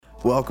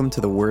Welcome to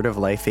the Word of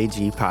Life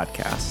AG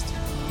podcast.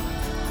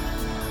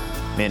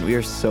 Man, we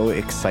are so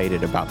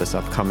excited about this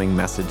upcoming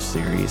message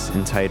series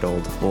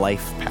entitled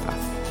Life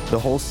Path. The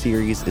whole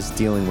series is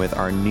dealing with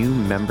our new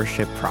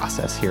membership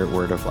process here at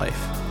Word of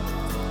Life.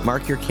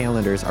 Mark your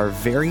calendars, our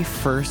very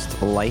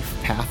first Life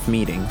Path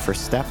meeting for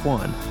Step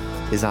 1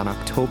 is on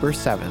October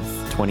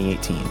 7th,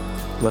 2018.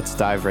 Let's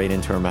dive right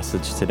into our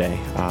message today.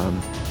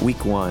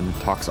 Week 1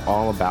 talks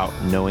all about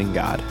knowing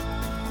God.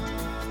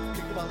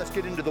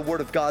 Let's get into the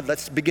Word of God.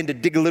 Let's begin to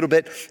dig a little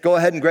bit. Go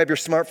ahead and grab your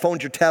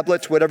smartphones, your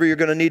tablets, whatever you're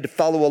going to need to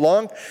follow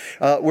along.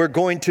 We're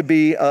going to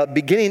be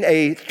beginning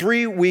a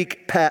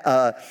 3-week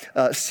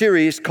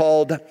series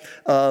called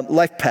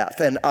Life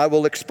Path, and I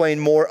will explain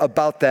more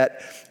about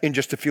that in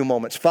just a few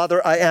moments.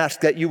 Father, I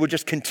ask that you would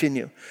just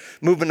continue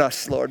moving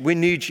us, Lord. We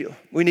need you.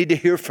 We need to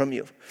hear from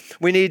you.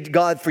 We need,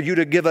 God, for you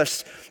to give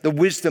us the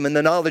wisdom and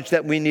the knowledge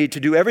that we need to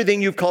do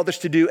everything you've called us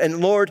to do,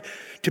 and Lord,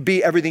 to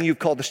be everything you've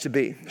called us to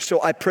be.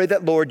 So I pray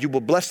that, Lord, you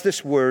will bless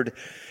this word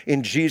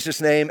in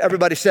Jesus' name.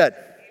 Everybody said,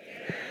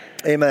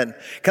 Amen.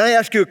 Can I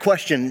ask you a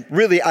question?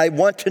 Really, I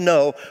want to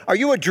know, are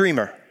you a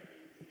dreamer?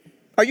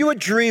 Are you a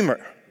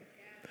dreamer?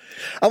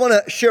 I want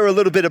to share a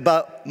little bit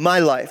about my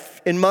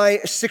life. In my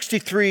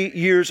 63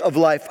 years of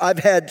life, I've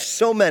had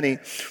so many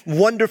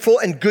wonderful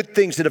and good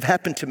things that have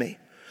happened to me.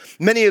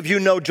 Many of you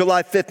know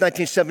July 5th,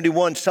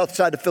 1971, south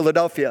side of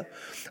Philadelphia.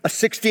 A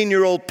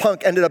 16-year-old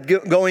punk ended up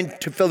going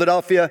to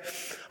Philadelphia.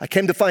 I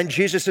came to find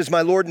Jesus as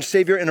my Lord and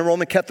Savior in a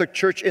Roman Catholic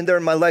church in there,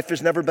 and my life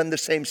has never been the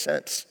same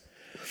since.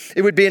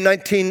 It would be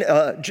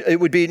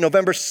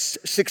November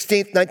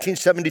 16th,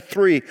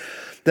 1973,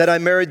 that I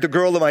married the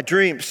girl of my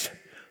dreams,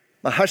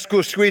 my high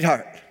school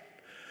sweetheart.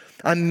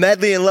 I'm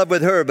madly in love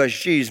with her, but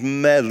she's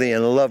madly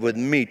in love with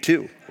me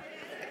too,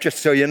 just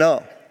so you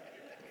know.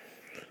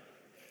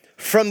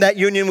 From that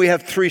union, we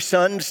have 3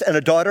 sons and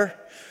a daughter.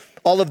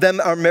 All of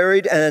them are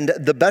married, and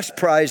the best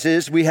prize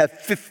is we have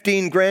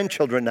 15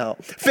 grandchildren now.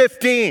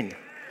 15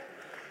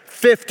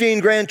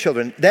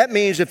 grandchildren. That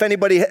means if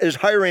anybody is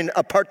hiring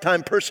a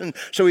part-time person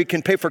so he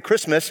can pay for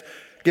Christmas,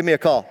 give me a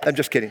call. I'm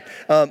just kidding.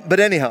 But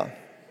anyhow,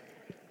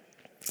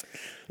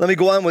 let me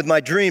go on with my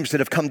dreams that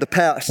have come to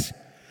pass.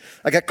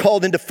 I got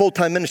called into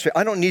full-time ministry.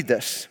 I don't need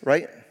this,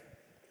 right?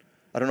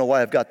 I don't know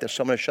why I've got this,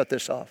 so I'm going to shut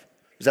this off.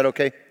 Is that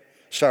okay?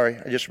 Sorry,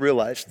 I just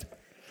realized.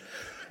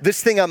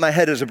 This thing on my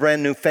head is a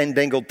brand new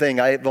fandangled thing.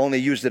 I've only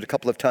used it a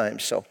couple of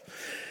times, so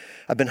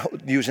I've been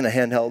using a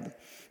handheld.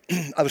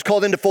 I was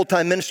called into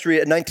full-time ministry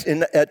in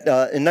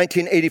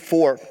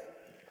 1984,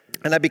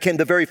 and I became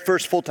the very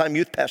first full-time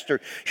youth pastor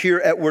here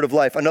at Word of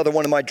Life. Another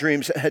one of my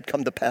dreams had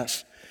come to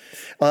pass.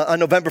 On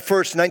November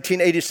 1st,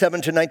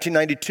 1987 to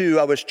 1992,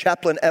 I was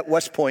chaplain at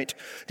West Point,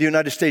 the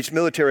United States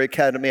Military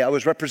Academy. I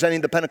was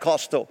representing the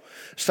Pentecostal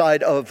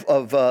side of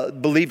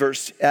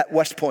believers at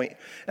West Point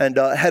and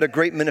had a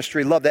great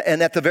ministry, loved it.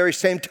 And at the very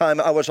same time,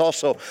 I was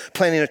also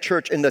planning a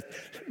church in the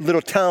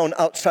little town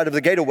outside of the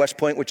gate of West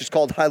Point, which is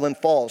called Highland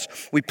Falls.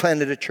 We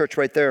planted a church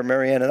right there,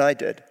 Marianne and I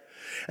did.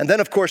 And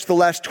then, of course, the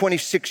last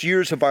 26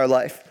 years of our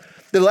life,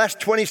 the last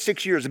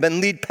 26 years, I've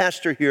been lead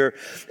pastor here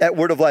at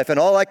Word of Life. And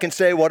all I can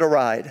say, what a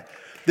ride.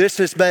 This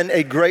has been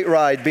a great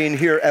ride being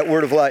here at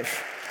Word of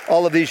Life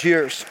all of these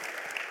years.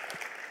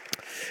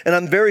 And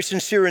I'm very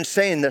sincere in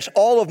saying this.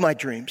 All of my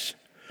dreams,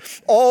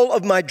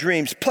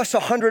 plus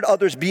 100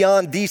 others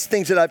beyond these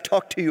things that I've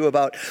talked to you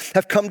about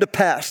have come to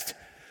pass.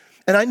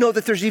 And I know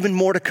that there's even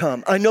more to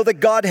come. I know that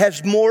God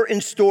has more in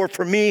store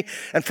for me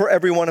and for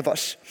every one of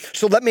us.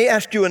 So let me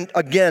ask you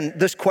again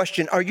this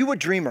question. Are you a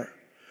dreamer?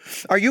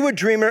 Are you a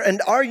dreamer,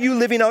 and are you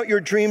living out your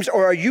dreams,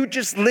 or are you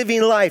just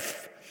living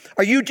life?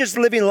 Are you just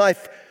living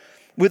life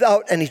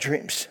without any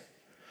dreams?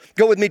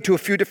 Go with me to a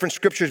few different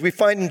scriptures. We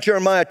find in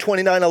Jeremiah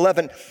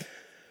 29:11,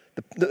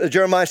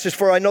 Jeremiah says,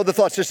 "For I know the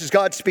thoughts," this is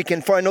God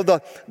speaking, "for I know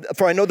the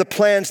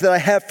plans that I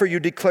have for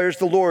you, declares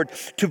the Lord,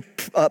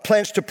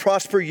 plans to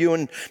prosper you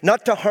and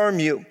not to harm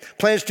you,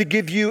 plans to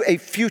give you a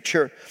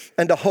future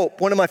and a hope."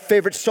 One of my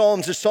favorite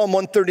Psalms is Psalm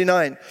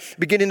 139.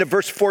 Beginning at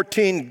verse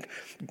 14,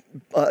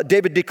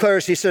 David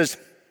declares, he says,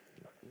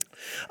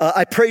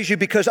 "I praise you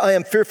because I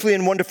am fearfully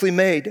and wonderfully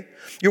made.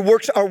 Your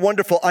works are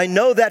wonderful. I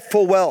know that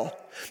full well.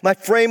 My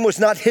frame was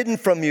not hidden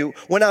from you.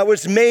 When I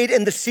was made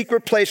in the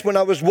secret place, when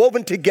I was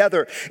woven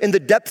together in the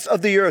depths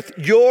of the earth,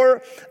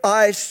 your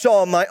eyes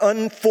saw my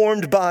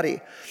unformed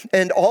body,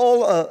 and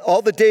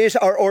all the days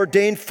are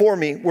ordained for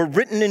me, were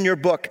written in your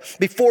book,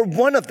 before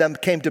one of them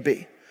came to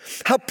be.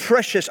 How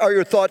precious are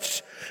your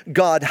thoughts,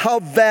 God? How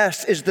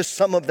vast is the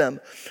sum of them?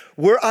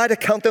 Were I to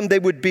count them, they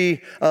would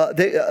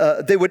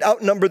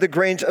outnumber the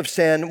grains of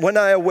sand. When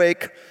I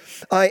awake,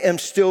 I am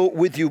still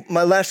with you."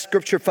 My last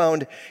scripture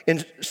found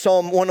in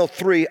Psalm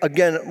 103,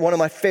 again, one of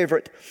my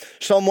favorite.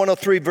 Psalm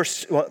 103,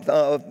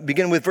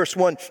 begin with verse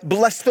 1.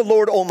 "Bless the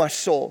Lord, O my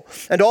soul,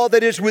 and all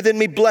that is within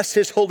me, bless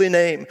his holy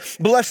name.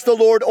 Bless the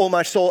Lord, O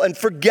my soul, and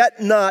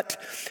forget not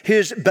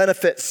his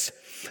benefits."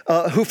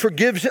 who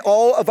forgives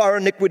all of our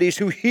iniquities,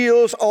 who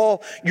heals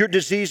all your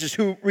diseases,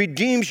 who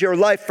redeems your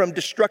life from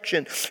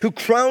destruction, who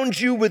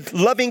crowns you with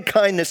loving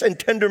kindness and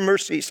tender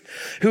mercies,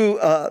 who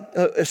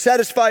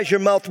satisfies your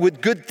mouth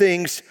with good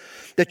things,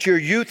 that your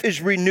youth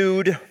is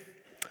renewed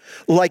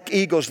like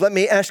eagles. Let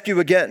me ask you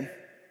again,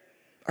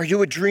 are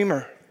you a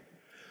dreamer?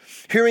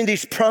 Hearing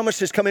these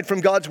promises coming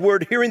from God's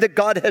word, hearing that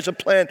God has a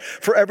plan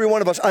for every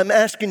one of us, I'm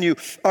asking you,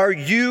 are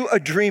you a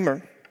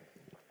dreamer?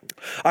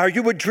 Are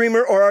you a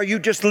dreamer, or are you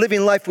just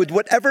living life with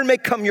whatever may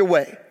come your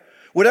way?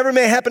 Whatever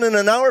may happen in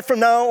an hour from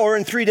now or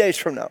in 3 days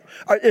from now.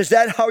 Is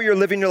that how you're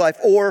living your life?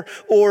 Or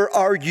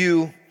are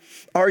you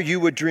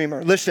a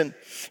dreamer? Listen,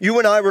 you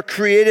and I were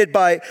created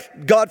by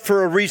God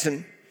for a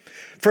reason.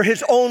 For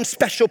his own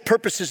special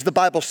purposes, the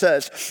Bible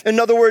says. In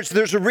other words,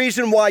 there's a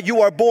reason why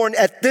you are born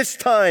at this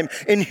time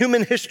in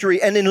human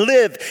history and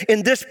live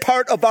in this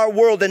part of our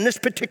world, in this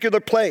particular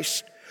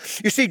place.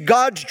 You see,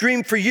 God's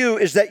dream for you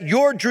is that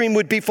your dream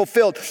would be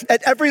fulfilled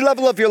at every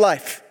level of your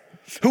life.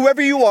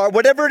 Whoever you are,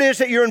 whatever it is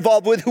that you're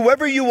involved with,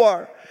 whoever you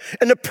are,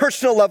 in a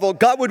personal level,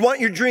 God would want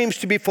your dreams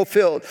to be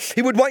fulfilled.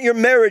 He would want your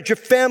marriage, your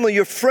family,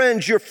 your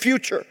friends, your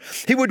future.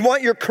 He would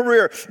want your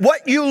career.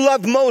 What you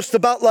love most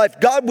about life,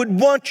 God would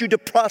want you to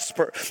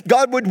prosper.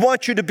 God would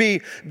want you to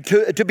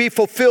be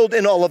fulfilled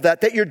in all of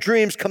that your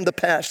dreams come to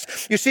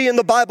pass. You see, in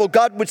the Bible,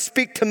 God would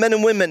speak to men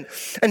and women,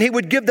 and he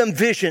would give them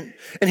vision,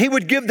 and he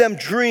would give them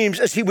dreams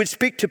as he would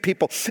speak to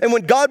people. And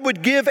when God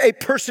would give a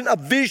person a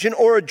vision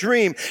or a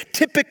dream,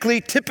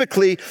 typically,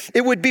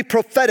 it would be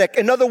prophetic.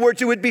 In other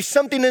words, it would be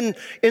something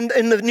in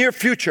the near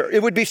future.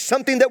 It would be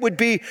something that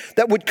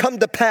would come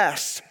to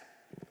pass.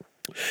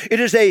 It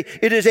is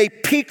a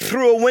peek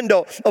through a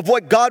window of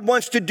what God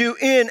wants to do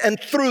in and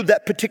through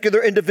that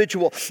particular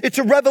individual. It's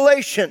a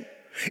revelation.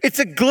 It's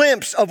a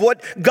glimpse of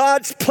what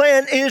God's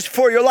plan is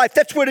for your life.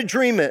 That's what a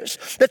dream is.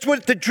 That's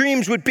what the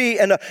dreams would be,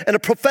 and a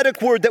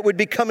prophetic word that would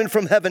be coming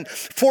from heaven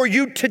for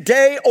you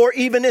today, or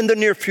even in the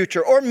near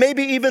future, or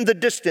maybe even the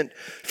distant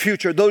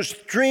future. Those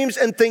dreams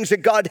and things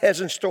that God has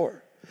in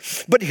store.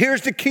 But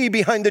here's the key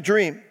behind the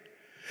dream.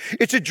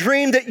 It's a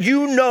dream that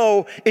you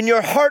know in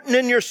your heart and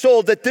in your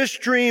soul that this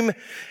dream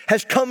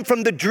has come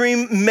from the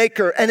dream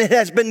maker, and it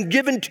has been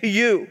given to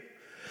you.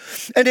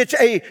 And it's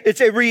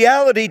a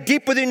reality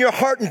deep within your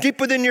heart and deep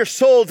within your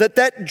soul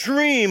that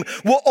dream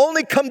will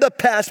only come to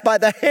pass by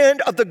the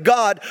hand of the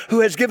God who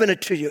has given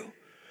it to you.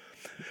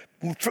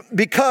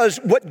 Because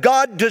what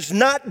God does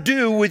not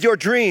do with your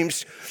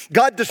dreams,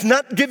 God does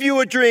not give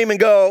you a dream and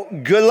go,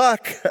 good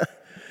luck.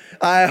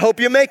 I hope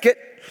you make it.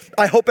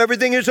 I hope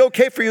everything is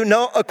okay for you.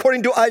 No,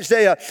 according to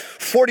Isaiah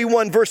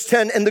 41 verse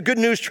 10 in the Good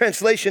News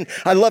Translation,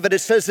 I love it. It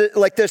says it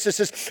like this. It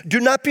says, do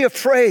not be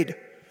afraid.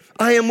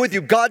 I am with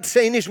you. God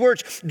saying these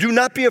words, do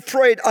not be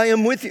afraid. I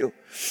am with you.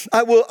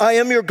 I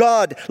am your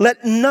God.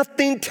 Let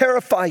nothing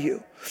terrify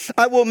you.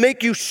 I will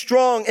make you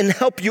strong and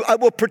help you. I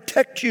will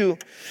protect you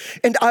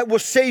and I will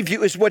save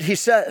you, is what he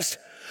says.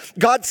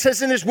 God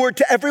says in his word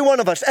to every one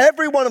of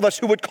us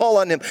who would call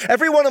on him,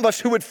 every one of us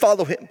who would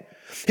follow him,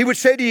 he would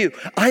say to you,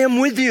 I am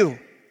with you.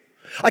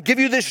 I give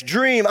you this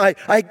dream.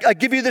 I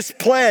give you this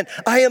plan.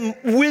 I am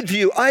with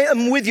you. I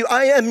am with you.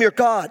 I am your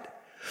God.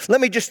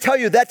 Let me just tell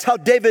you, that's how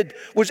David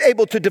was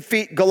able to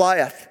defeat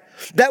Goliath.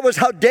 That was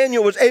how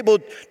Daniel was able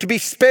to be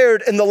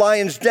spared in the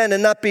lion's den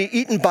and not be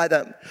eaten by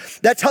them.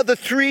 That's how the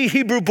 3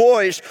 Hebrew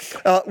boys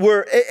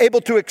were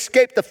able to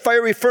escape the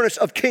fiery furnace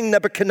of King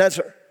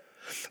Nebuchadnezzar.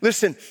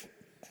 Listen,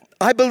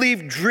 I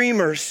believe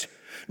dreamers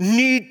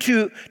need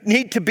to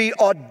be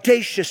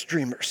audacious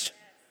dreamers.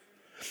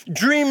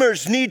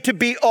 Dreamers need to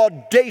be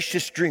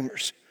audacious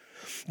dreamers.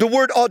 The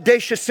word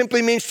audacious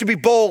simply means to be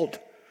bold,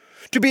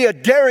 to be a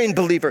daring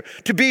believer,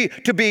 to be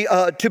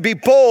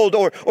bold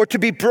or to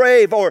be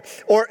brave, or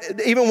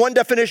even one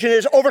definition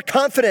is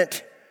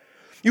overconfident.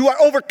 You are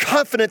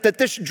overconfident that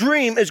this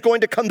dream is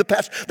going to come to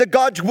pass, that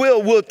God's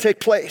will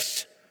take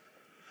place.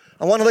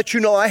 I want to let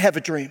you know I have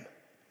a dream.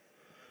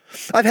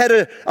 I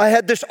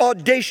had this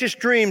audacious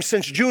dream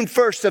since June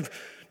 1st of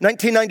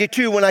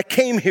 1992 when I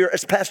came here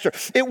as pastor.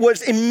 It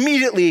was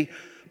immediately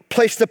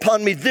placed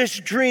upon me, this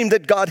dream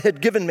that God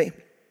had given me.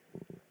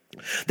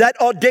 That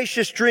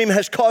audacious dream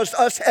has caused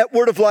us at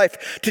Word of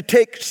Life to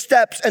take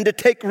steps and to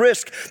take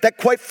risks that,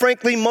 quite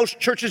frankly, most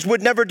churches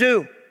would never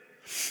do.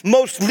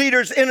 Most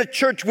leaders in a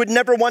church would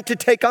never want to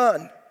take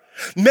on.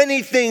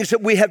 Many things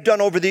that we have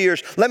done over the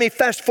years. Let me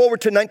fast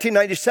forward to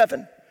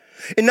 1997.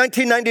 In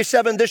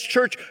 1997, this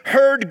church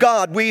heard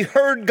God. We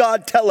heard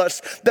God tell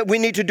us that we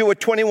need to do a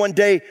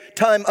 21-day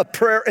time of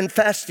prayer and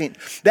fasting.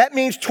 That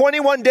means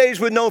 21 days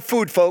with no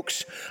food,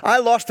 folks. I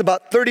lost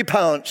about 30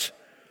 pounds,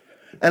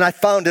 and I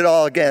found it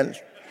all again.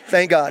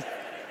 Thank God.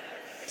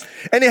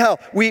 Anyhow,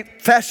 we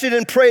fasted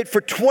and prayed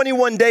for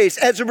 21 days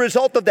as a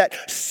result of that,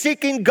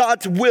 seeking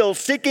God's will,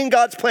 seeking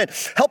God's plan.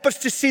 Help us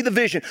to see the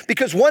vision,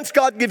 because once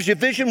God gives you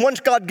vision,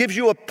 once God gives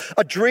you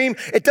a dream,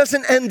 it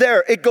doesn't end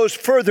there. It goes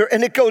further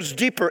and it goes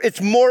deeper.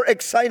 It's more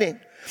exciting.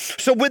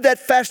 So with that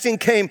fasting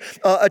came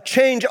a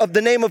change of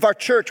the name of our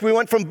church. We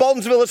went from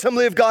Baldwinsville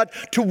Assembly of God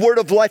to Word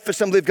of Life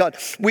Assembly of God.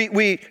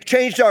 We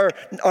changed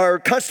our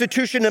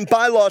constitution and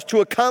bylaws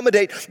to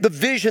accommodate the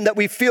vision that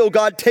we feel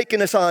God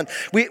taking us on.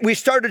 We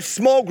started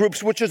small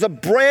groups, which is a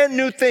brand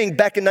new thing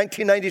back in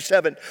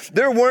 1997.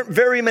 There weren't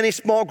very many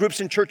small groups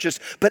in churches,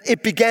 but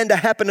it began to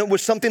happen. It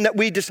was something that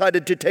we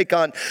decided to take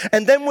on.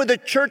 And then with a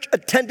church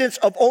attendance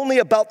of only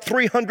about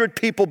 300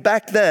 people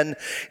back then,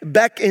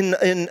 back in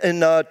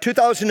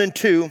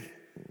 2002,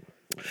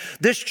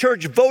 this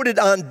church voted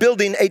on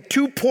building a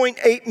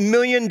 $2.8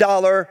 million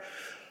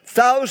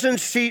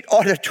 1,000-seat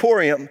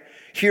auditorium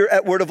here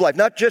at Word of Life.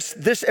 Not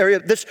just this area,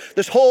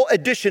 this whole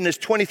addition is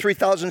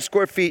 23,000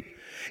 square feet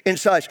in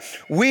size.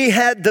 We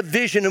had the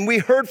vision and we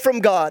heard from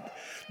God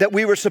that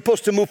we were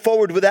supposed to move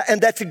forward with that,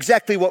 and that's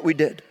exactly what we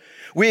did.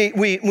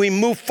 We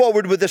moved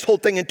forward with this whole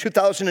thing in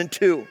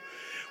 2002.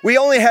 We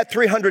only had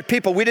 300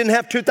 people. We didn't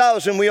have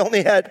 2,000. We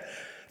only had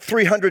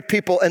 300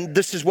 people, and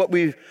this is what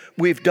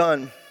we've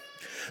done.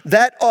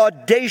 That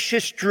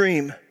audacious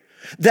dream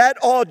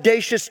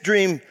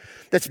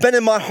that's been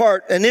in my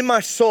heart and in my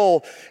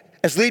soul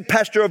as lead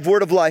pastor of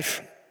Word of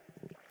Life,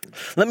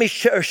 let me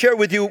share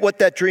with you what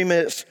that dream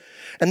is.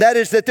 And that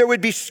is that there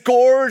would be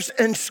scores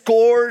and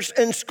scores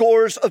and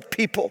scores of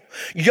people,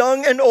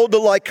 young and old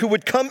alike, who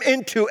would come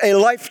into a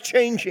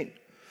life-changing,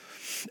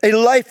 a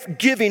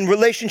life-giving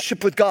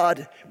relationship with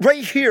God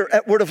right here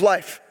at Word of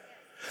Life.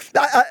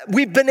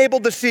 We've been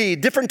able to see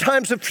different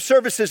times of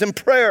services and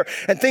prayer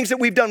and things that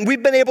we've done.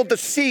 We've been able to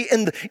see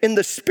in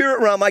the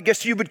spirit realm, I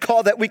guess you would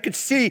call that. We could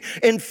see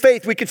in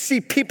faith. We could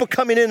see people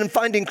coming in and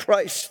finding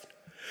Christ.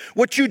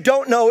 What you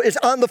don't know is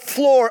on the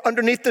floor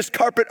underneath this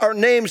carpet are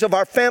names of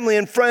our family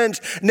and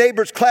friends,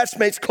 neighbors,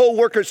 classmates,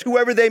 co-workers,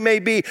 whoever they may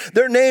be.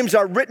 Their names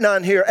are written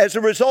on here. As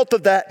a result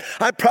of that,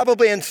 I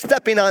probably am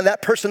stepping on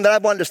that person that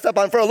I've wanted to step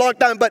on for a long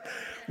time, but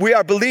we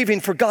are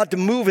believing for God to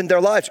move in their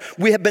lives.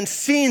 We have been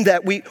seeing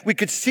that. We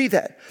could see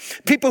that.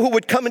 People who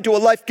would come into a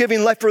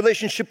life-giving life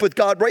relationship with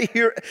God right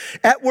here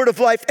at Word of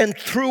Life and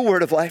through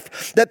Word of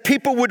Life. That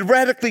people would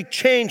radically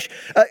change,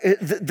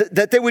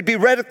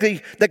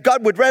 that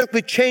God would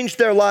radically change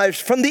their lives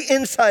from the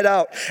inside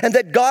out. And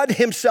that God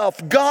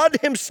Himself,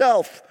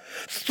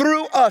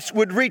 through us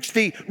would reach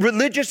the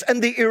religious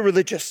and the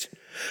irreligious.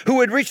 Who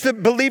would reach the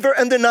believer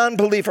and the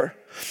non-believer.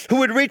 Who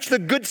would reach the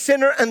good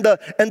sinner and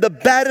the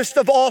baddest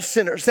of all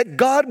sinners. That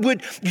God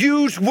would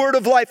use Word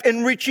of Life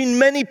in reaching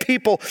many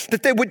people,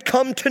 that they would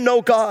come to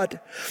know God.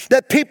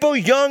 That people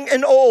young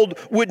and old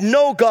would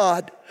know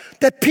God.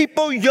 That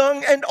people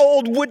young and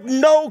old would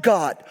know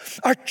God.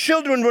 Our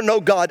children would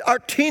know God. Our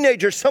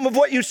teenagers, some of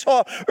what you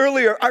saw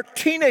earlier, our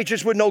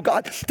teenagers would know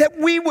God. That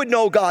we would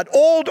know God,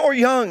 old or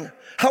young,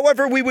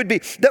 however we would be.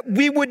 That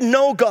we would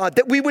know God,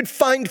 that we would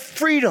find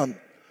freedom.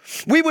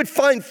 We would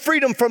find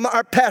freedom from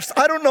our past.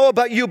 I don't know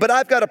about you, but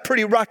I've got a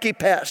pretty rocky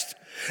past,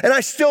 and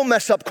I still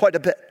mess up quite a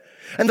bit.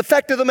 And the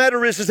fact of the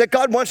matter is that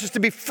God wants us to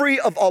be free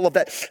of all of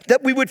that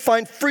we would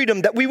find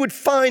freedom, that we would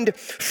find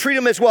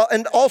freedom as well,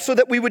 and also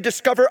that we would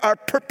discover our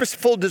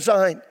purposeful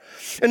design.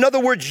 In other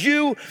words,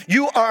 you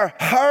are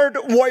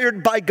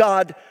hardwired by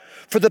God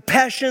for the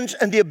passions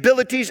and the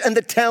abilities and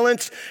the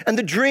talents and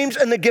the dreams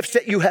and the gifts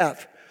that you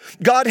have.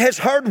 God has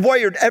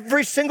hardwired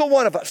every single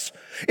one of us.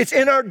 It's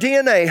in our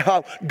DNA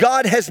how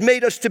God has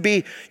made us to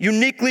be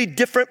uniquely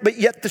different but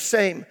yet the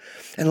same.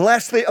 And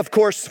lastly, of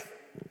course,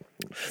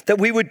 that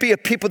we would be a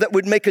people that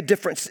would make a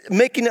difference,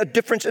 making a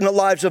difference in the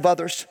lives of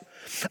others.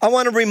 I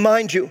want to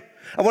remind you,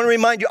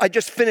 I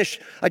just finished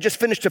a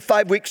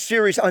 5-week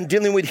series on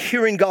dealing with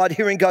hearing God,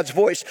 hearing God's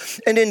voice.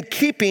 And in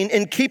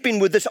keeping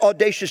with this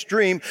audacious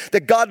dream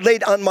that God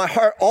laid on my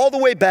heart all the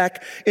way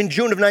back in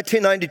June of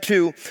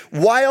 1992,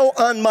 while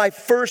on my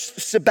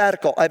first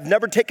sabbatical. I've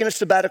never taken a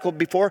sabbatical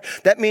before.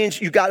 That means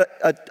you got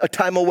a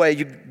time away.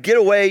 You get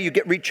away, you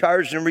get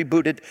recharged and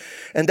rebooted.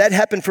 And that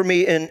happened for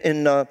me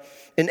in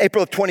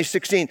April of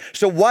 2016.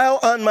 So while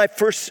on my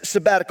first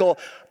sabbatical,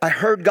 I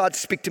heard God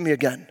speak to me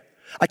again.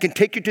 I can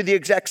take you to the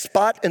exact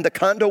spot in the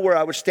condo where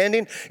I was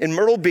standing in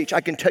Myrtle Beach.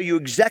 I can tell you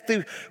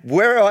exactly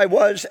where I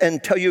was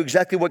and tell you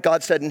exactly what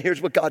God said. And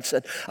here's what God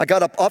said. I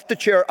got up off the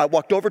chair. I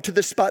walked over to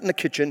this spot in the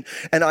kitchen,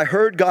 and I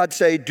heard God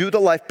say, do the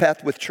life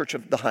path with Church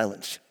of the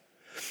Highlands.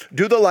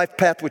 Do the life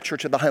path with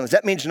Church of the Highlands.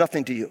 That means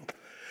nothing to you.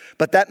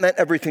 But that meant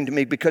everything to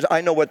me because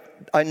I know what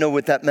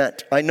that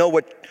meant. I know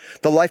what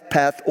the life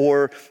path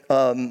or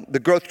the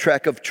growth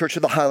track of Church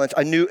of the Highlands,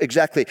 I knew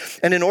exactly.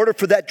 And in order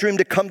for that dream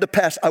to come to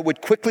pass, I would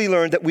quickly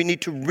learn that we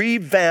need to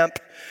revamp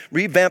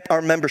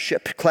our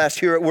membership class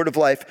here at Word of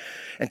Life.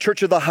 And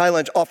Church of the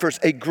Highlands offers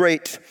a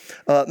great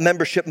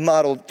membership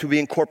model to be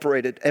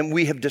incorporated. And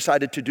we have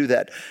decided to do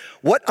that.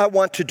 What I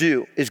want to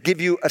do is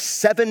give you a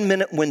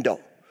 7-minute window,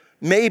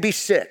 maybe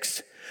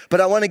 6,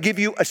 But I want to give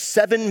you a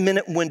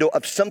 7-minute window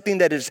of something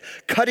that is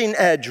cutting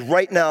edge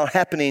right now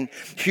happening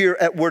here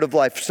at Word of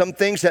Life. Some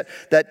things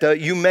that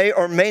you may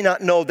or may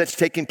not know that's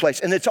taking place.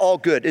 And it's all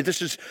good.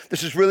 This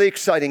is really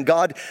exciting.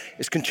 God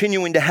is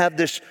continuing to have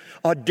this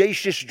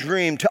audacious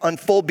dream to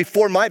unfold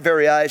before my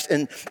very eyes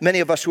and many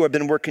of us who have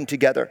been working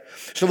together.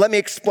 So let me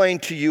explain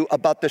to you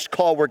about this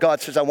call where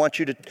God says, I want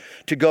you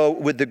to go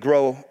with the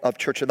Grow of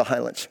Church of the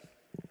Highlands.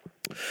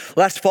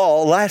 Last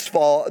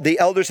fall, the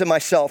elders and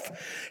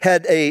myself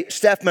had a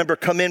staff member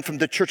come in from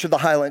the Church of the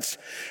Highlands,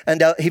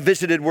 and he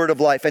visited Word of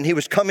Life, and he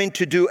was coming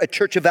to do a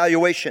church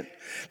evaluation.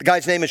 The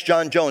guy's name is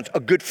John Jones, a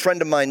good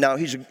friend of mine now.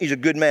 He's a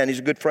good man. He's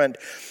a good friend.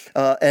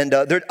 And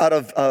they're out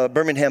of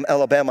Birmingham,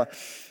 Alabama,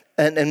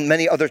 and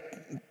many other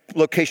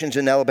locations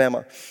in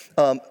Alabama.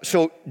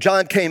 So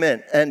John came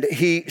in, and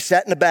he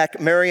sat in the back.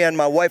 Marianne,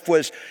 my wife,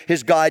 was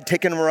his guide,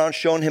 taking him around,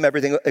 showing him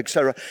everything,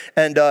 etc.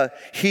 And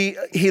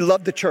he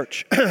loved the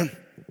church.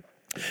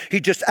 He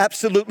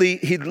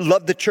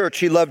loved the church.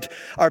 He loved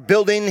our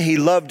building. He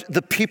loved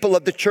the people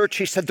of the church.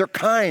 He said, they're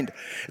kind,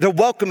 they're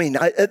welcoming,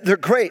 they're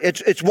great.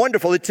 It's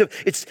wonderful.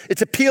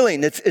 It's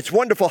appealing. It's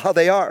wonderful how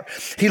they are.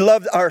 He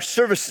loved our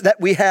service that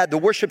we had, the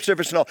worship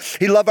service and all.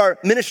 He loved our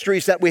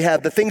ministries that we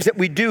have, the things that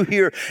we do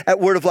here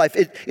at Word of Life.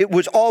 It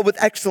was all with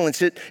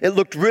excellence. It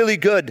looked really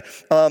good.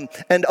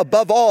 And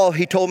above all,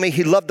 he told me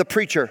he loved the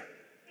preacher.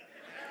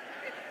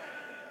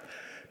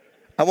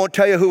 I won't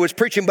tell you who was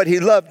preaching, but he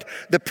loved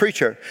the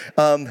preacher.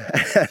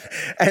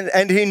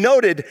 And he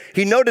noted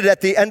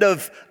at the end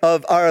of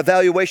our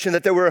evaluation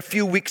that there were a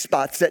few weak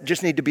spots that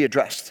just need to be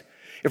addressed.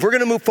 If we're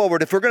going to move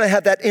forward, if we're going to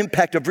have that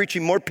impact of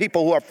reaching more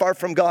people who are far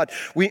from God,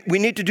 we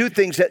need to do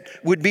things that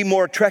would be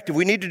more attractive.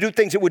 We need to do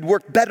things that would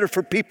work better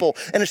for people,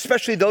 and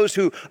especially those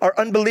who are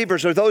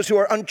unbelievers or those who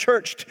are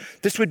unchurched.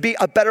 This would be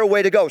a better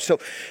way to go. So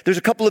there's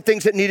a couple of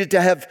things that needed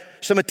to have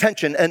some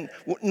attention. And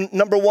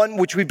number one,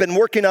 which we've been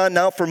working on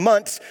now for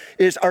months,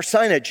 is our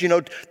signage. You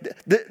know,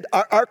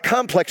 our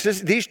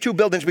complexes, these two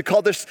buildings, we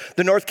call this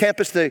the North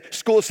Campus, the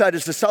school side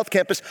is the South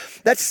Campus.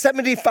 That's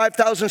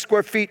 75,000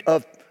 square feet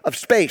of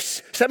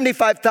space.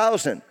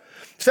 75,000,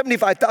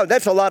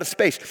 that's a lot of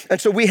space. And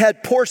so we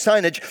had poor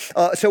signage,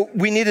 so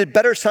we needed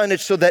better signage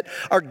so that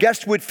our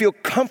guests would feel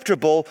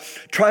comfortable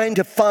trying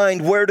to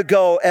find where to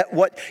go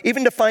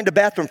even to find a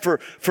bathroom.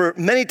 For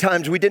many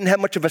times we didn't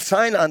have much of a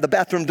sign on the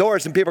bathroom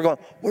doors, and people are going,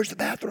 where's the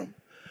bathroom?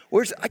 I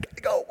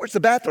gotta go, where's the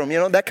bathroom? You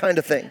know, that kind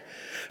of thing.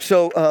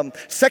 So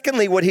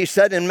secondly, what he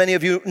said, and many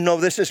of you know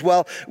this as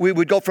well, we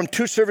would go from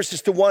 2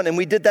 services to 1, and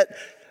we did that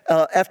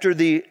after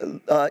the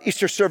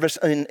Easter service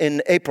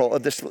in April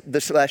of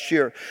this last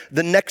year.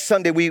 The next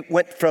Sunday, we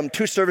went from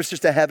 2 services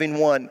to having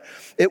 1.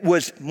 It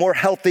was more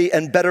healthy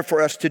and better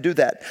for us to do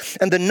that.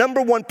 And the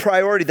number one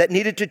priority that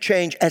needed to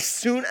change as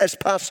soon as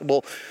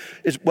possible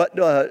is what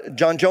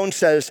John Jones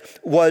says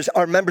was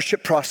our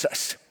membership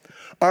process.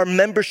 Our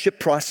membership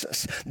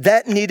process.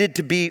 That needed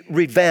to be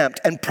revamped,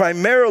 and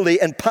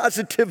primarily and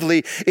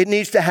positively, it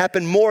needs to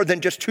happen more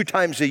than just 2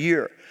 times a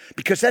year.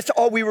 Because that's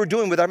all we were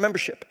doing with our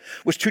membership,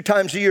 was 2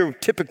 times a year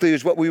typically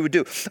is what we would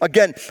do.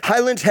 Again,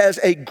 Highlands has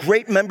a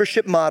great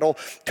membership model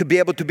to be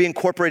able to be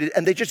incorporated,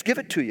 and they just give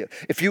it to you.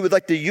 If you would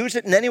like to use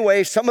it in any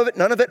way, some of it,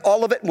 none of it,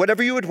 all of it,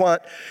 whatever you would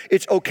want,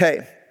 it's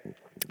okay.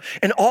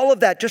 And all of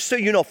that, just so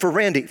you know, for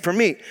Randy, for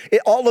me,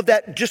 all of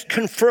that just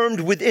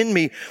confirmed within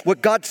me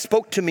what God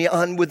spoke to me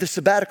on with the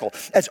sabbatical.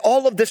 As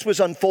all of this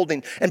was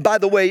unfolding, and by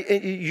the way,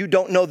 you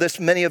don't know this,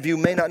 many of you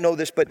may not know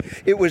this, but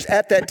it was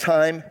at that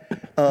time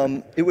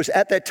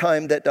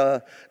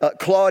that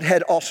Claude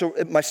had also,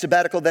 my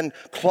sabbatical, then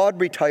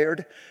Claude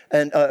retired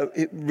and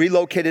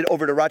relocated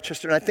over to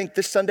Rochester. And I think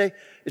this Sunday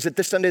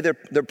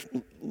they're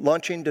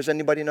launching, does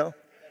anybody know?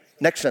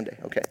 Next Sunday,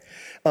 okay.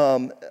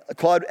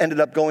 Claude ended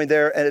up going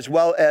there, and as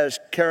well as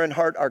Karen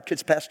Hart, our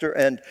kids pastor,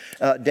 and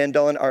Dan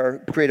Dillon, our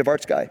creative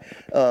arts guy,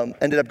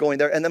 ended up going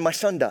there. And then my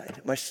son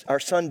died. Our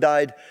son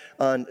died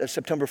on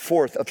September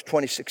 4th of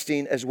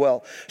 2016 as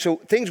well. So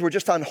things were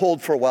just on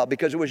hold for a while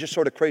because it was just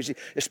sort of crazy,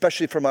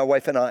 especially for my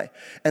wife and I.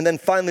 And then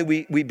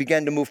finally we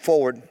began to move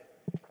forward.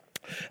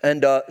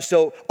 And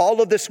so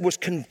all of this was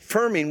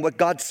confirming what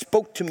God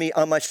spoke to me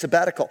on my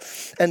sabbatical.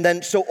 And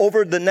then so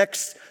over the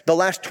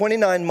last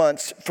 29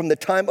 months, from the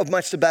time of my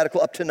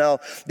sabbatical up to now,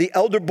 the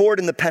elder board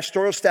and the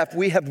pastoral staff,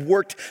 we have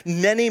worked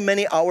many,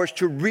 many hours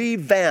to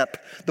revamp.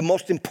 The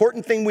most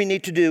important thing we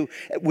need to do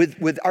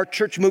with our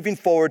church moving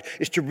forward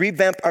is to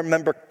revamp our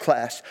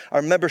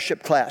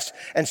membership class.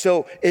 And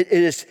so it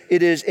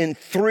is in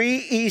 3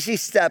 easy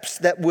steps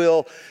that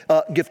will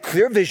give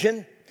clear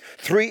vision,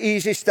 3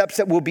 easy steps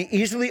that will be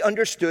easily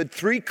understood,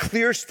 3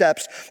 clear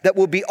steps that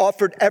will be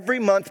offered every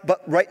month,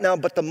 but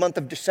the month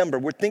of December.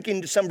 We're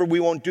thinking December we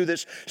won't do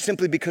this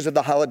simply because of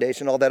the holidays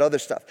and all that other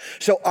stuff.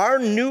 So our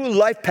new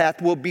life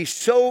path will be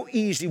so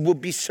easy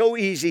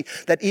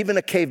that even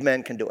a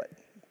caveman can do it.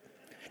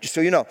 Just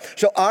so you know.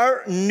 So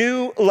our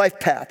new life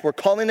path, we're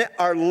calling it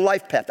our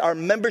life path. Our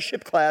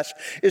membership class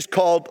is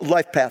called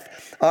Life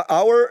Path.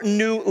 Our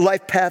new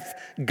life path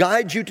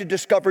guides you to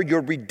discover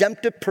your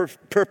redemptive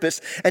purpose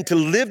and to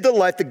live the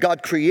life that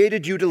God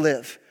created you to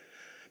live.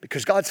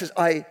 Because God says,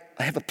 I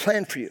have a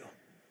plan for you.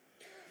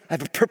 I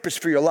have a purpose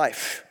for your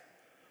life.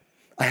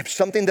 I have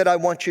something that I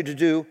want you to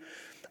do.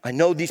 I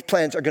know these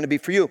plans are going to be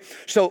for you.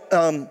 So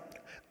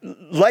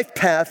life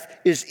path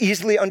is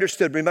easily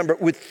understood, remember,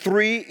 with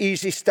 3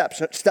 easy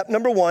steps. Step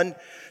number one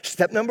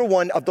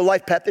of the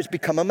life path is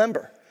become a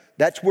member.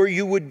 That's where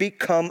you would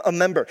become a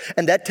member.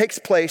 And that takes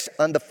place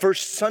on the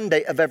first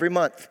Sunday of every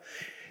month.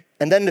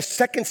 And then the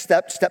second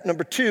step, step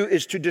number 2,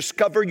 is to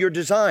discover your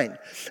design.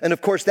 And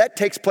of course, that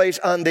takes place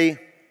on the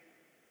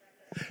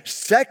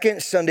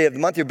second Sunday of the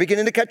month. You're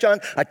beginning to catch on.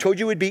 I told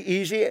you it would be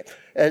easy,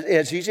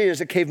 as easy as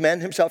a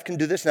caveman himself can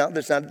do this now.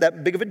 That's not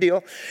that big of a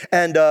deal.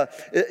 And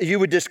you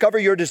would discover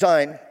your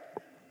design,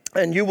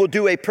 and you will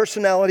do a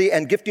personality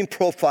and gifting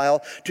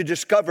profile to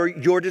discover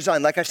your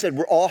design. Like I said,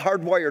 we're all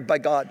hardwired by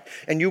God,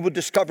 and you will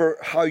discover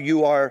how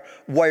you are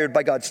wired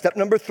by God. Step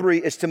number 3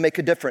 is to make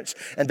a difference,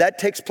 and that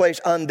takes place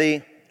on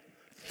the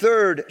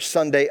third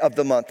Sunday of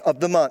the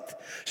month.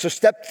 So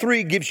step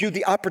 3 gives you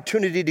the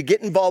opportunity to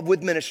get involved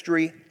with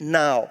ministry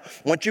now.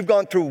 Once you've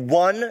gone through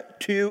 1,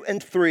 2,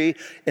 and 3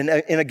 in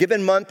a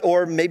given month,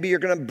 or maybe you're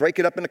going to break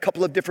it up in a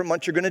couple of different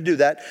months, you're going to do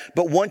that.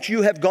 But once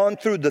you have gone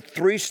through the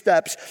 3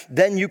 steps,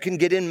 then you can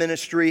get in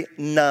ministry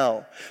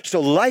now.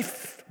 So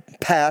Life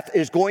Path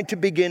is going to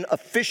begin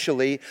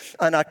officially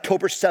on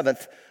October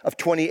 7th of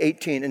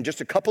 2018. In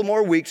just a couple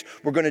more weeks,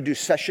 we're going to do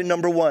session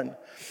number 1.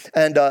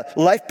 And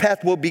Life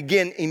Path will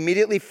begin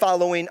immediately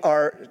following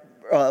our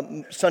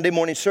Sunday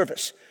morning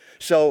service.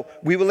 So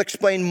we will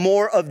explain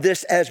more of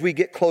this as we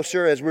get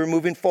closer, as we're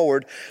moving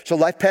forward. So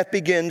Life Path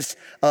begins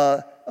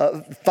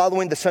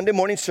following the Sunday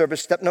morning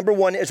service. Step number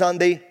 1 is on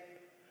the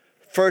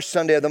first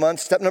Sunday of the month.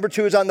 Step number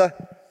 2 is on the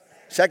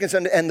second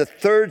Sunday. And the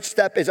third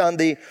step is on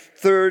the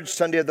third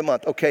Sunday of the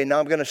month. Okay, now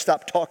I'm going to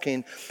stop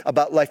talking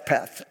about Life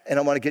Path, and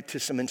I want to get to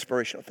some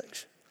inspirational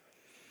things.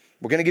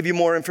 We're going to give you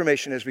more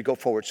information as we go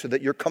forward so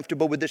that you're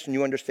comfortable with this and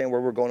you understand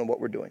where we're going and what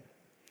we're doing.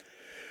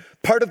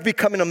 Part of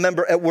becoming a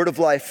member at Word of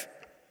Life,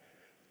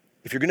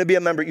 if you're going to be a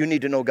member, you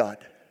need to know God.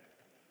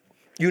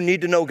 You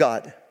need to know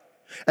God.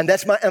 And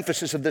that's my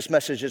emphasis of this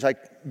message as I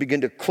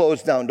begin to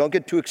close down. Don't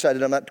get too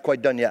excited. I'm not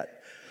quite done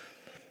yet.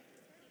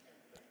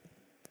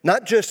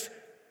 Not just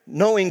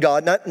knowing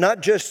God,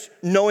 not just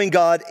knowing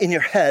God in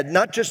your head,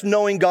 not just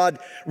knowing God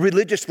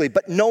religiously,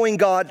 but knowing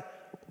God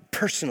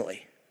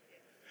personally.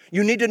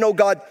 You need to know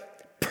God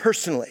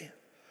personally.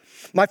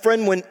 My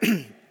friend,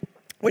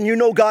 when you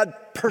know God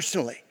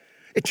personally,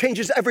 it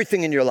changes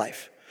everything in your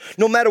life.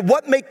 No matter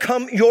what may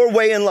come your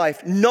way in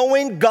life,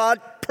 knowing God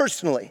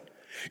personally,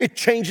 it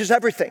changes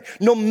everything.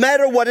 No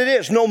matter what it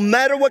is, no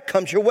matter what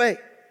comes your way.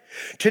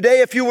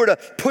 Today, if you were to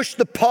push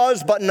the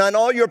pause button on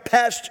all your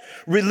past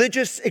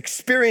religious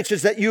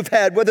experiences that you've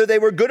had, whether they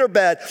were good or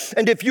bad,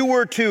 and if you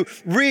were to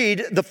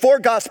read the 4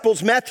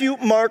 Gospels, Matthew,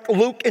 Mark,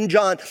 Luke, and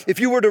John, if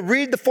you were to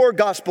read the 4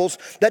 Gospels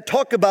that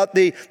talk about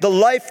the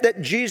life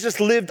that Jesus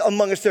lived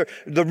among us,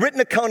 the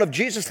written account of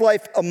Jesus'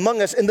 life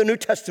among us in the New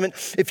Testament,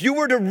 if you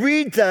were to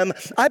read them,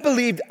 I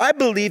believe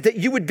that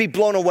you would be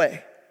blown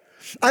away.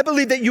 I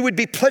believe that you would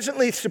be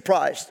pleasantly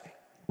surprised.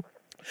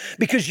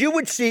 Because you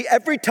would see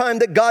every time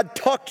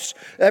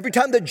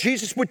that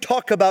Jesus would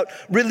talk about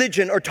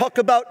religion or talk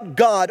about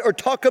God or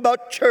talk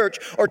about church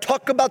or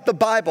talk about the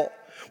Bible,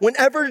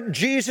 whenever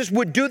Jesus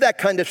would do that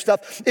kind of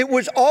stuff, it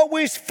was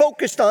always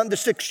focused on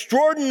this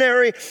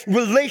extraordinary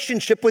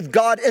relationship with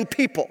God and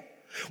people.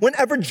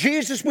 Whenever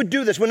Jesus would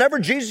do this, whenever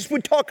Jesus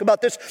would talk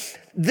about this,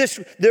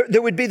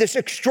 there would be this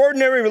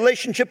extraordinary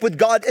relationship with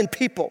God and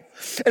people.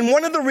 And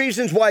one of the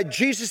reasons why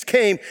Jesus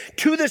came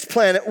to this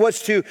planet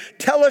was to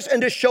tell us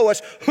and to show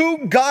us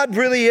who God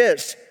really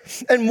is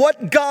and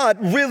what God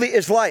really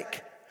is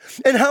like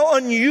and how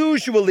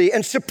unusually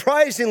and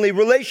surprisingly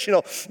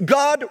relational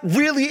God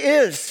really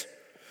is.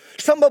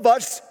 Some of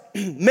us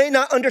may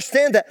not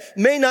understand that,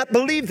 may not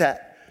believe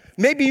that.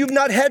 Maybe you've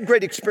not had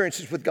great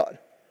experiences with God.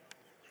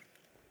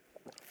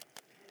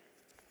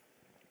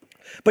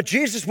 But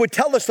Jesus would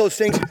tell us those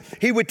things.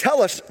 He would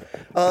tell us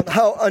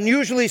how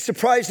unusually and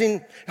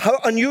surprisingly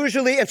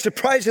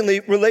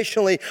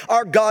relationally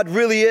our God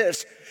really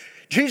is.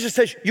 Jesus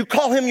says, you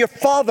call him your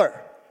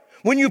Father.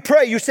 When you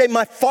pray, you say,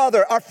 my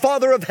Father, our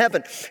Father of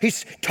heaven. He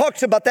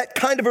talks about that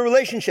kind of a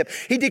relationship.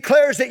 He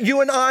declares that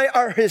you and I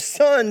are his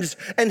sons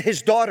and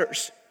his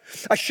daughters.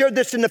 I shared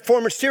this in the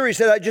former series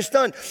that I just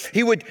done.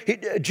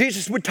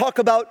 Jesus would talk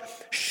about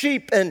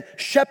sheep and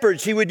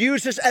shepherds. He would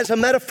use this as a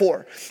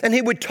metaphor. And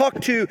he would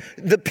talk to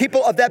the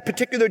people of that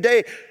particular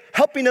day,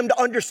 helping them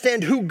to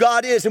understand who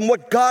God is and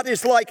what God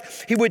is like.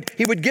 He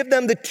would give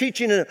them the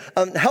teaching and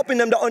helping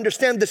them to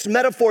understand this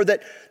metaphor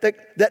that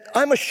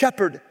I'm a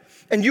shepherd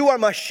and you are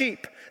my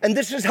sheep. And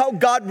this is how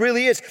God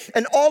really is.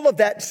 And all of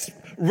that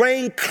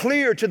rang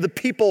clear to the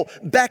people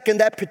back in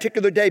that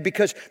particular day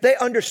because they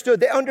understood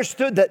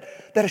that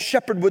a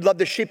shepherd would love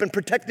the sheep and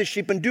protect the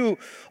sheep and do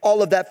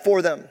all of that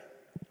for them.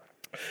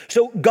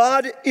 So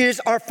God is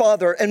our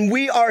Father, and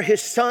we are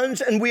his sons,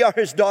 and we are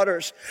his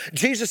daughters.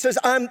 Jesus says,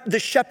 I'm the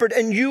shepherd,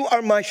 and you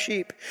are my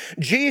sheep.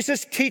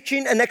 Jesus'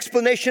 teaching and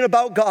explanation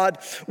about God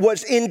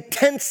was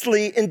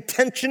intensely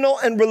intentional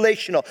and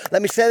relational.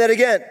 Let me say that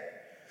again.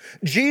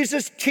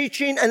 Jesus'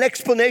 teaching and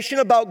explanation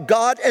about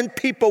God and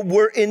people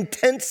were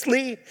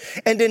intensely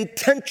and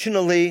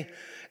intentional and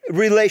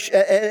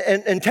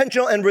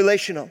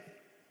relational.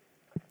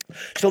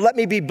 So let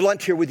me be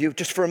blunt here with you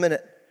just for a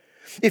minute.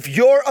 If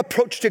your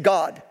approach to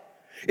God,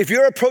 if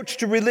your approach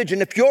to religion,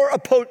 if your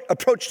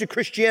approach to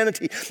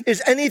Christianity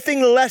is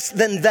anything less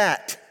than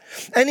that,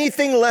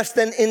 anything less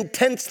than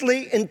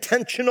intensely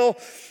intentional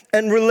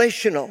and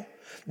relational,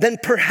 then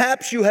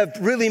perhaps you have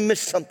really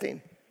missed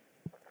something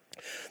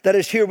that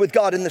is here with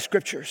God in the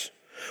scriptures.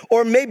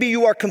 Or maybe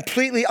you are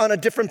completely on a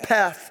different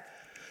path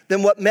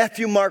than what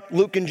Matthew, Mark,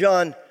 Luke, and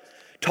John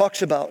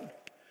talks about.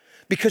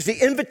 Because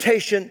the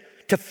invitation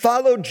to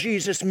follow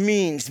Jesus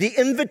means that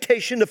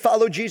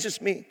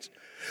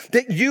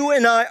you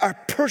and I are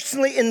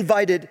personally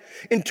invited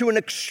into an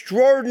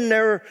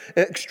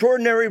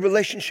extraordinary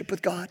relationship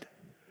with God.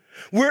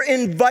 We're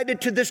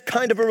invited to this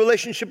kind of a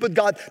relationship with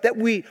God that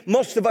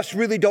most of us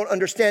really don't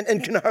understand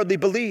and can hardly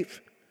believe.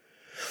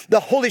 The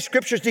Holy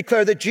Scriptures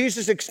declare that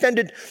Jesus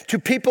extended to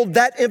people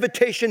that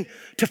invitation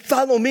to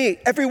follow me.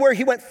 Everywhere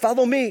he went,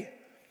 follow me.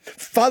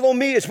 Follow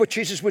me is what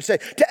Jesus would say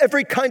to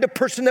every kind of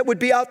person that would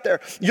be out there,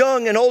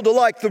 young and old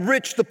alike, the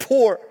rich, the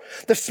poor,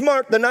 the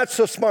smart, the not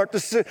so smart, the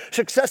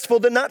successful,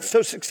 the not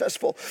so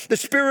successful, the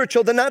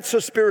spiritual, the not so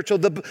spiritual,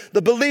 the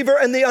believer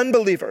and the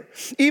unbeliever.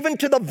 Even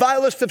to the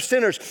vilest of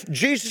sinners,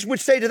 Jesus would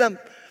say to them,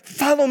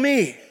 follow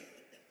me,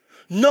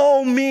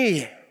 know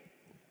me,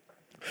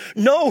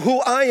 know who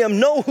I am,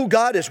 know who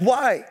God is.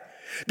 Why?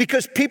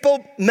 Because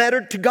people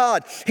mattered to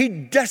God. He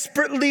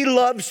desperately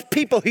loves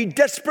people. He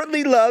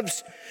desperately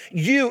loves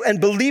you.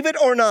 And believe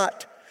it or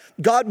not,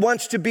 God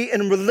wants to be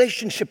in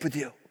relationship with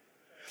you.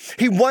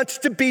 He wants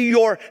to be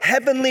your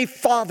heavenly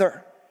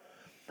Father.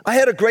 I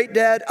had a great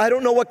dad. I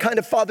don't know what kind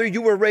of father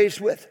you were raised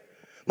with.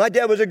 My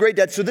dad was a great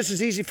dad, so this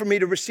is easy for me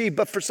to receive.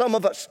 But for some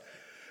of us,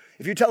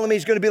 if you're telling me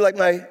he's going to be like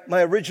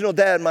my original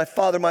dad, my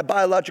father, my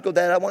biological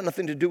dad, I want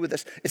nothing to do with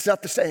this. It's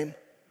not the same.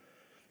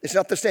 It's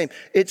not the same.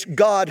 It's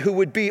God who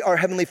would be our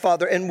heavenly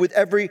Father, and with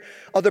every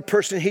other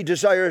person he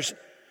desires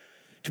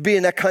to be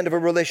in that kind of a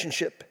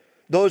relationship,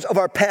 those of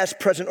our past,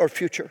 present, or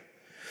future.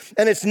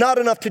 And it's not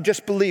enough to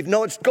just believe.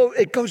 No,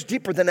 it goes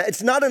deeper than that.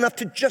 It's not enough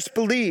to just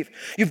believe.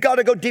 You've got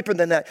to go deeper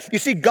than that. You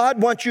see,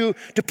 God wants you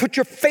to put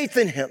your faith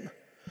in him.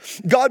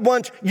 God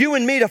wants you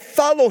and me to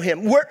follow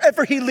him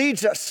wherever he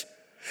leads us.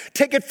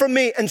 Take it from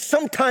me, and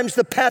sometimes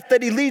the path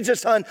that he leads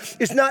us on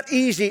is not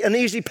an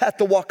easy path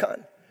to walk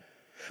on.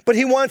 But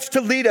he wants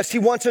to lead us. He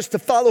wants us to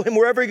follow him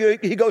wherever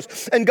he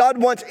goes. And God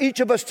wants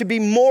each of us to be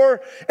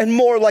more and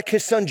more like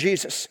his son,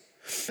 Jesus.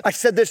 I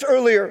said this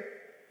earlier.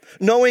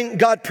 Knowing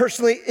God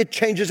personally, it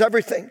changes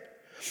everything.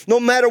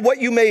 No matter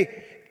what you may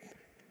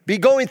be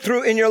going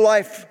through in your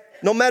life,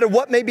 no matter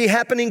what may be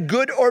happening,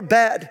 good or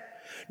bad,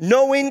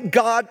 knowing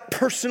God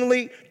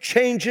personally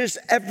changes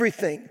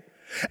everything.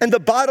 And the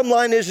bottom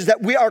line is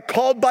that we are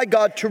called by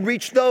God to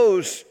reach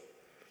those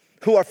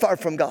who are far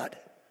from God.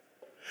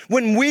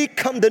 When we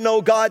come to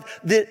know God,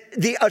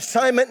 the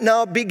assignment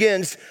now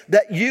begins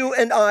that you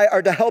and I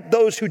are to help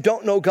those who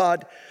don't know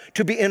God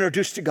to be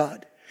introduced to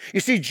God.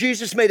 You see,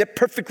 Jesus made it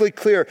perfectly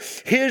clear.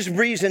 His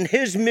reason,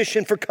 his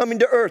mission for coming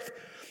to earth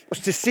was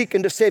to seek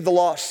and to save the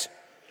lost,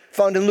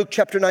 found in Luke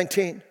chapter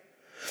 19.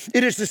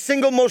 It is the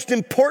single most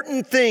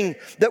important thing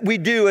that we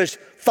do as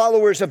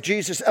followers of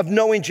Jesus, of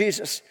knowing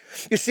Jesus.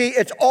 You see,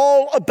 it's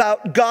all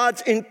about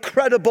God's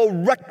incredible,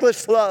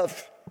 reckless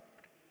love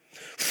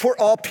for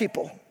all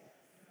people.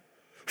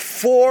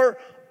 For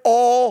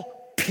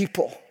all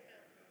people.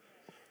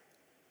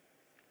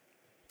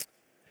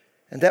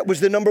 And that was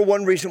the number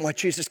one reason why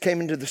Jesus came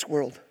into this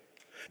world.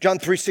 John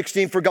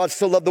 3:16, for God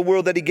so loved the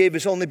world that he gave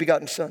his only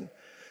begotten son,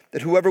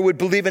 that whoever would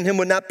believe in him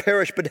would not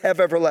perish but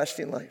have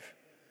everlasting life.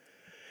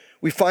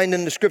 We find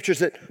in the scriptures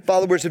that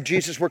followers of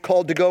Jesus were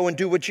called to go and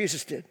do what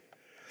Jesus did.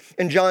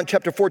 In John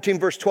chapter 14,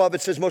 verse 12,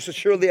 it says, most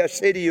assuredly I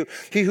say to you,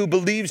 he who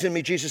believes in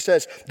me, Jesus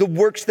says, the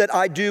works that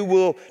I do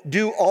will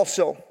do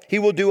also. He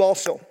will do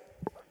also.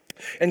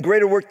 And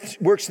greater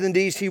works than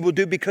these he will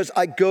do because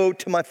I go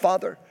to my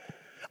Father.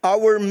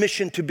 Our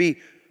mission to be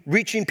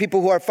reaching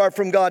people who are far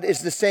from God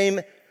is the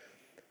same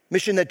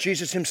mission that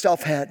Jesus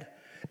himself had.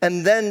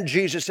 And then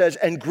Jesus says,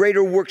 and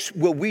greater works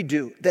will we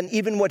do than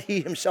even what he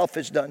himself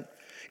has done.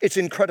 It's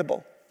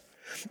incredible.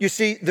 You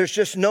see, there's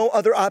just no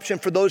other option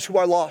for those who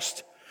are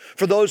lost,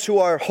 for those who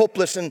are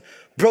hopeless and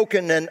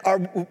broken and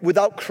are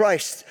without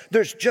Christ.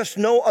 There's just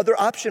no other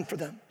option for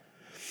them.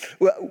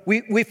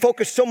 We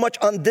focus so much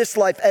on this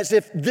life as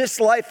if this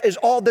life is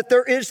all that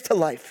there is to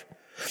life.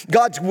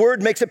 God's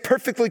word makes it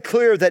perfectly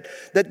clear that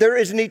there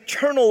is an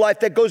eternal life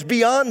that goes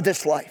beyond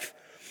this life.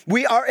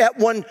 We are at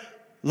one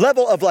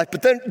level of life,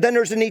 but then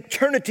there's an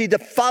eternity to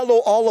follow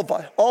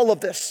all of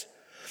this.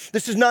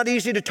 This is not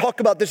easy to talk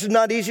about. This is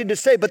not easy to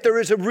say, but there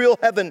is a real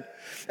heaven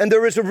and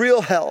there is a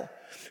real hell.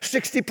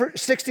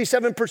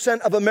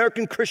 67% of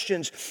American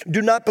Christians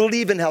do not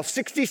believe in hell.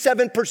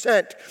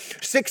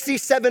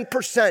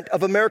 67%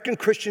 of American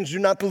Christians do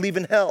not believe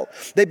in hell.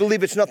 They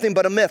believe it's nothing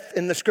but a myth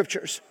in the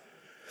scriptures.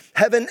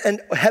 Heaven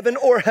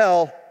or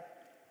hell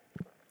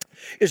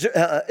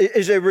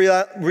is a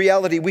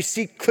reality we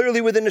see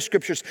clearly within the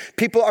scriptures.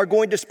 People are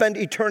going to spend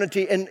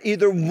eternity in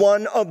either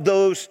one of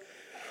those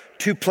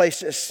two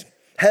places,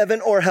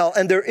 heaven or hell,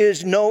 and there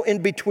is no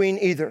in between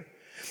either.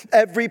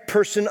 Every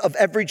person of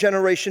every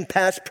generation,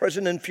 past,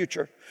 present, and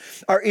future,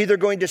 are either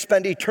going to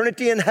spend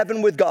eternity in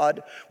heaven with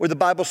God, where the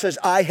Bible says,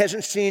 eye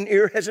hasn't seen,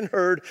 ear hasn't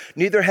heard,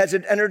 neither has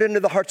it entered into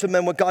the hearts of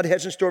men what God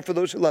has in store for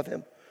those who love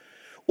him.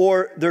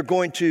 Or they're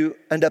going to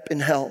end up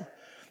in hell,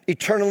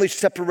 eternally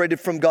separated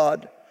from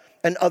God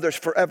and others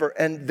forever.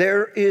 And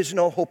there is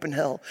no hope in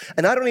hell.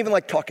 And I don't even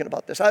like talking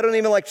about this. I don't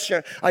even like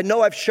sharing. I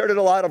know I've shared it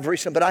a lot of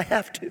recent, but I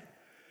have to,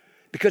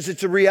 because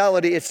it's a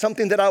reality. It's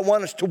something that I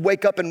want us to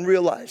wake up and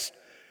realize.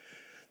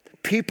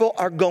 People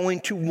are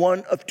going to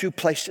one of two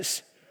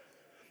places.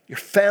 Your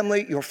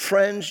family, your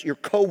friends, your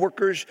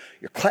coworkers,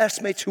 your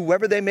classmates,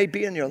 whoever they may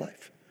be in your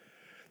life.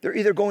 They're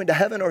either going to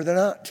heaven or they're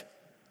not.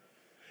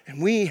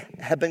 And we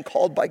have been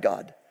called by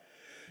God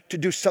to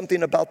do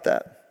something about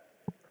that.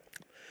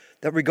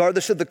 That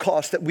regardless of the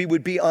cost, that we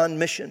would be on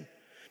mission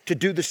to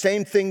do the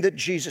same thing that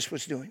Jesus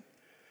was doing.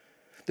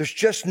 There's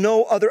just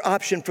no other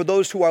option for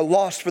those who are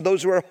lost, for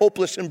those who are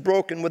hopeless and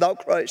broken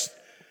without Christ,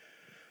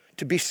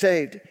 to be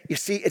saved. You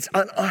see, it's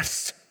on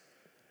us.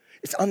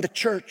 It's on the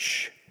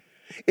church.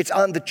 It's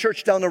on the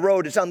church down the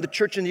road. It's on the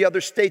church in the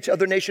other states,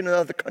 other nations, and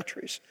other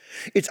countries.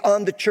 It's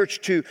on the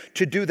church to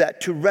do that,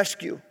 to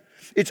rescue.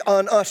 It's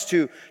on us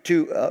to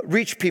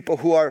reach people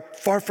who are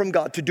far from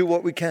God, to do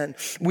what we can.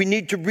 We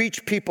need to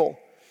reach people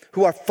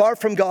who are far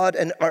from God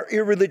and are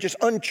irreligious,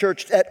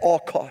 unchurched at all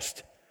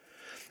cost.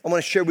 I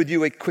want to share with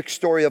you a quick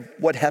story of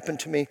what happened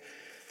to me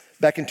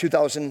back in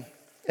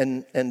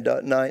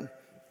 2009.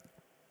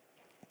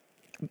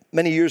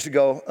 Many years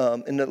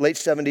ago, in the late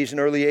 70s and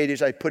early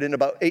 80s, I put in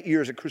about 8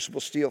 years at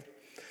Crucible Steel.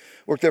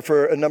 Worked there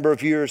for a number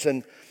of years,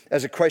 and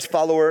as a Christ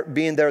follower,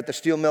 being there at the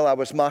steel mill, I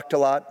was mocked a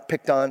lot,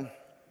 picked on.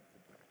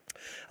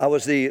 I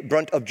was the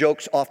brunt of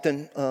jokes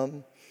often.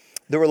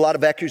 There were a lot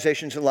of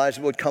accusations and lies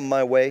that would come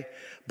my way.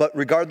 But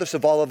regardless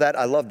of all of that,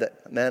 I loved it,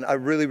 man. I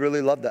really,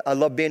 really loved it. I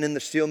loved being in the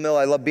steel mill.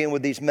 I loved being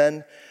with these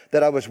men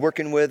that I was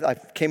working with. I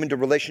came into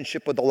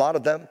relationship with a lot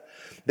of them.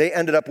 They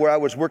ended up where I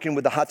was working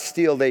with the hot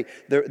steel.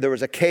 There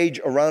was a cage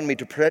around me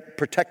to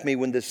protect me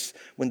when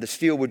the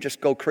steel would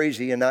just go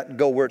crazy and not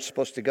go where it's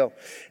supposed to go.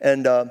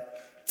 And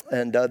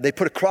they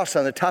put a cross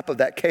on the top of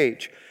that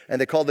cage,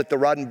 and they called it the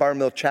Rod and Bar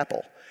Mill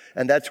Chapel.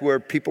 And that's where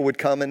people would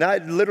come. And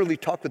I'd literally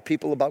talk with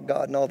people about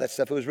God and all that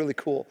stuff. It was really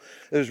cool.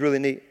 It was really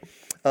neat.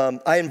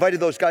 I invited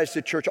those guys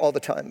to church all the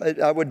time.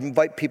 I would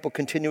invite people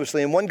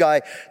continuously. And one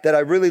guy that I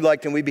really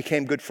liked, and we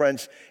became good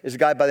friends, is a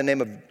guy by the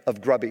name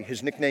of Grubby.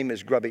 His nickname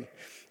is Grubby.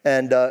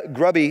 And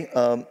Grubby,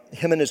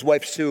 him and his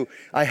wife Sue,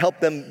 I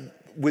helped them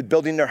with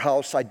building their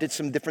house. I did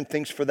some different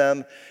things for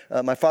them.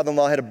 My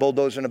father-in-law had a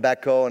bulldozer and a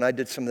backhoe, and I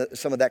did some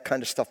of that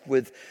kind of stuff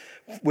with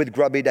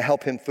Grubby to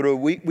help him through.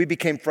 We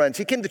became friends.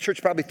 He came to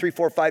church probably 3,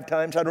 4, 5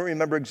 times. I don't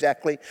remember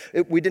exactly.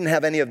 We didn't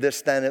have any of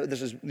this then.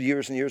 This is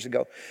years and years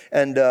ago.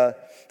 And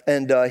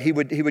he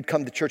would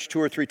come to church 2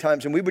 or 3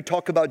 times, and we would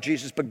talk about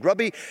Jesus. But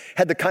Grubby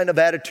had the kind of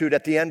attitude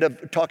at the end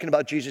of talking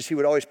about Jesus, he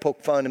would always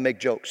poke fun and make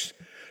jokes.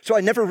 So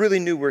I never really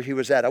knew where he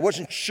was at. I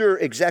wasn't sure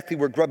exactly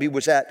where Grubby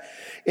was at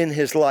in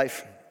his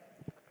life.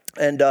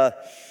 And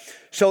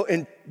so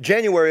in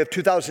January of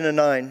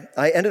 2009,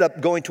 I ended up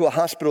going to a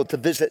hospital to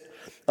visit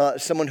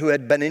someone who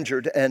had been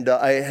injured, and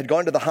I had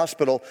gone to the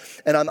hospital,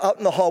 and I'm out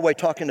in the hallway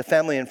talking to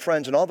family and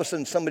friends, and all of a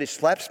sudden somebody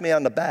slaps me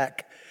on the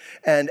back,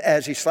 and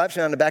as he slaps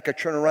me on the back, I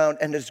turn around,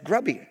 and it's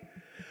Grubby.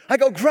 I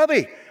go,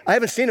 Grubby! I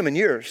haven't seen him in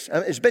years.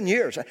 It's been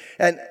years.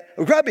 And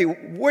Grubby,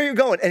 where are you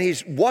going? And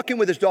he's walking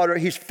with his daughter.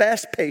 He's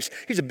fast-paced.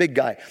 He's a big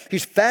guy.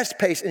 He's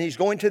fast-paced, and he's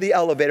going to the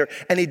elevator,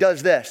 and he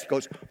does this. He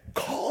goes,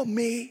 call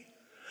me.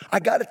 I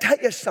got to tell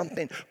you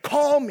something.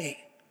 Call me.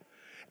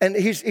 And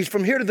he's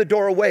from here to the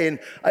door away, and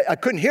I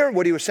couldn't hear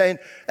what he was saying.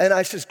 And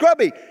I says,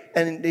 Grubby.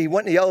 And he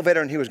went in the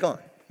elevator, and he was gone.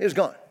 He was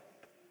gone.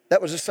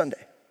 That was a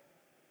Sunday.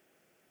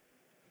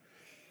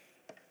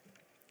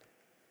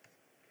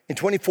 In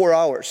 24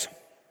 hours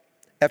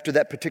after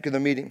that particular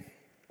meeting,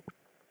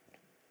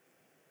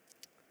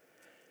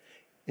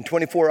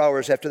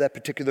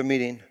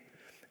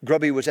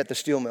 Grubby was at the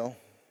steel mill,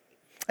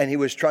 and he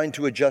was trying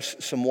to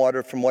adjust some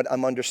water from what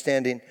I'm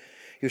understanding.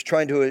 He was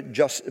trying to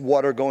adjust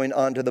water going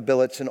onto the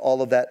billets and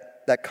all of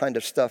that kind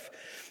of stuff.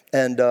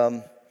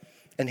 And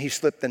he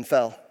slipped and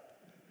fell.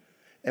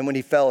 And when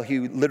he fell, he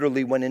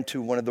literally went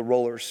into one of the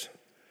rollers,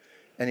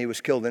 and he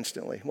was killed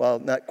instantly. Well,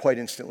 not quite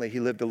instantly. He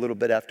lived a little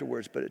bit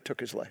afterwards, but it took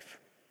his life.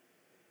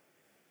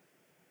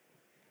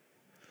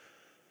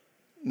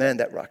 Man,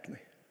 that rocked me.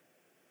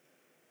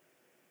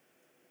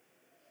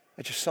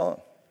 I just saw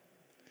him.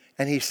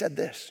 And he said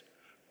this,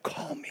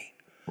 call me.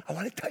 I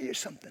want to tell you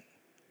something.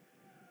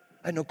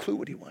 I had no clue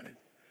what he wanted.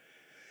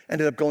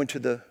 Ended up going to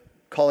the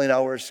calling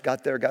hours,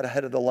 got there, got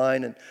ahead of the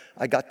line, and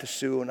I got to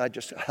Sue, and I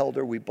just held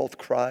her. We both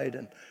cried,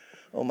 and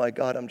oh my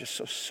God, I'm just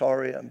so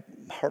sorry. I'm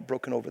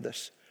heartbroken over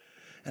this.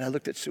 And I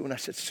looked at Sue, and I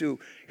said, Sue,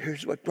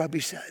 here's what Grubby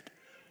said.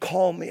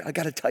 Call me. I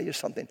got to tell you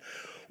something.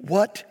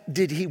 What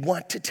did he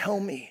want to tell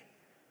me?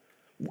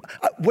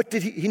 What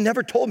did he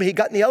never told me. He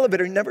got in the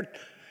elevator.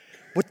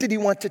 What did he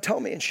want to tell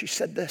me? And she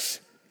said this.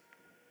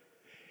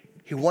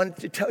 He wanted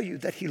to tell you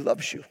that he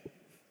loves you.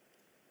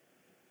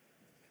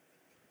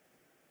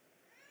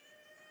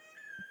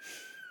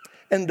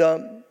 And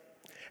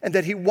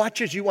that he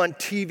watches you on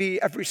TV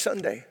every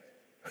Sunday.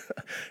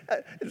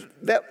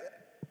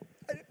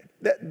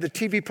 The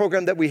TV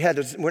program that we had,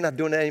 we're not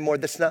doing it anymore.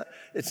 It's not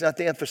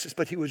the emphasis,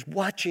 but he was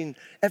watching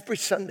every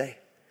Sunday.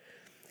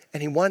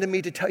 And he wanted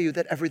me to tell you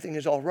that everything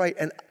is all right.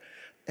 And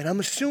I'm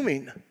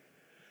assuming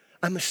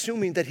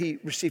that he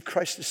received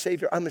Christ as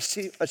Savior. I'm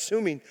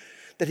assuming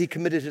that he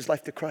committed his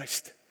life to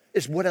Christ,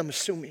 is what I'm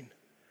assuming.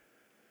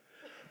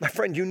 My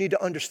friend, you need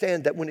to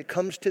understand that when it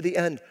comes to the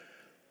end,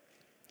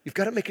 you've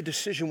got to make a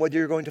decision whether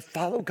you're going to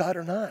follow God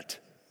or not.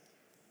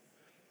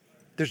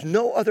 There's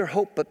no other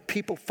hope but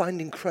people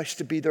finding Christ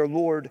to be their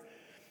Lord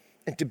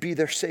and to be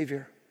their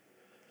Savior.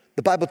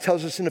 The Bible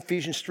tells us in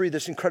Ephesians 3,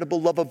 this incredible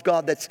love of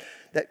God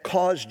that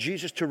caused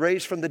Jesus to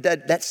raise from the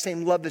dead, that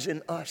same love is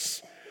in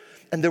us.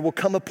 And there will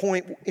come a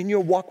point in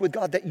your walk with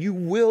God that you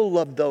will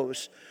love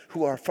those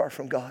who are far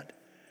from God,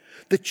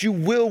 that you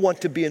will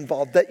want to be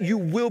involved, that you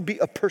will be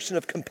a person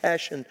of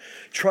compassion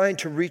trying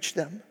to reach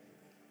them.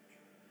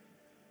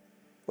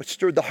 What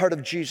stirred the heart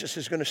of Jesus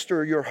is going to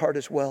stir your heart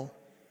as well.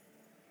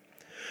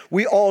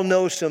 We all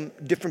know some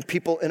different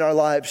people in our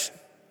lives,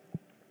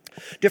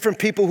 different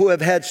people who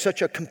have had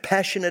such a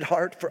compassionate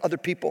heart for other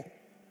people.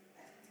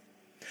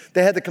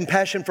 They had the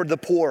compassion for the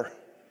poor,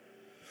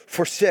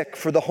 for sick,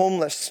 for the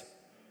homeless,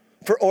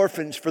 for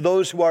orphans, for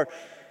those who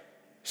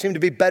seem to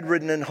be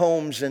bedridden in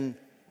homes and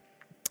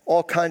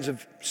all kinds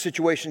of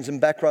situations and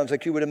backgrounds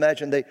like you would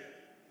imagine. They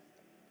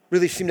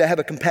really seem to have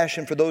a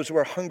compassion for those who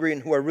are hungry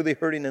and who are really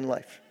hurting in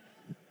life.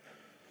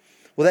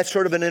 Well, that's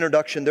sort of an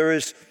introduction.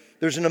 There's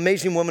an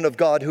amazing woman of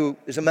God who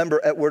is a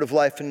member at Word of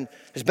Life and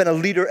has been a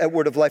leader at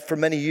Word of Life for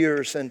many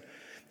years and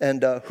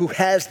who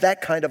has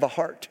that kind of a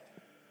heart.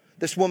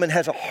 This woman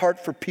has a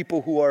heart for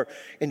people who are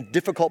in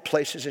difficult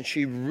places, and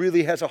she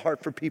really has a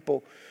heart for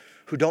people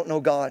who don't know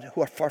God,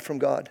 who are far from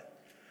God.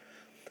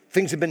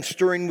 Things have been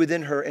stirring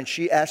within her, and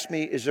she asked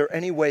me, is there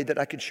any way that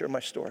I could share my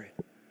story?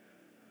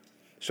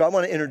 So I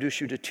want to introduce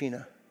you to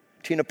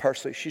Tina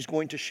Parsley. She's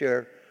going to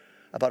share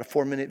about a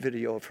 4-minute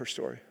video of her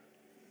story.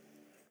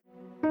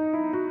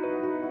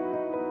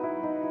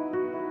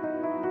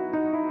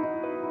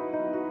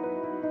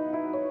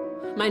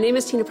 My name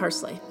is Tina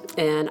Parsley,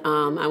 and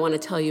I want to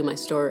tell you my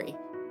story.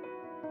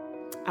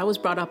 I was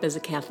brought up as a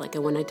Catholic,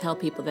 and when I tell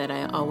people that,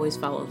 I always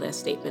follow that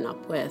statement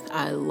up with,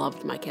 I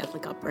loved my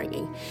Catholic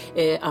upbringing.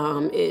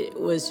 It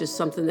was just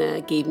something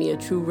that gave me a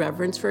true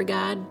reverence for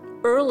God.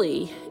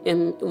 Early,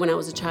 when I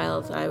was a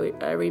child,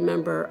 I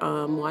remember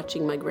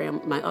watching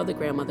my other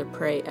grandmother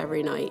pray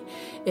every night,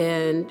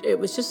 and it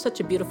was just such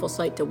a beautiful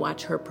sight to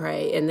watch her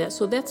pray. And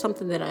so that's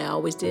something that I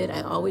always did.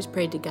 I always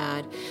prayed to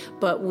God,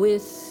 but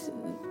with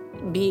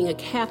being a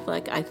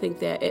Catholic, I think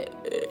that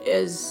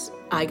as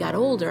I got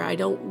older, I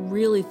don't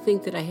really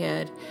think that I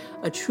had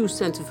a true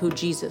sense of who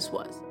Jesus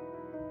was.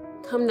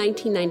 Come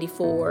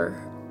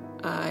 1994,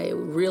 I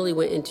really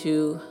went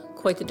into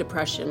quite the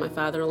depression. My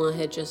father-in-law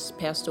had just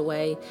passed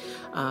away.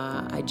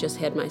 I just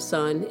had my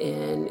son,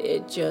 and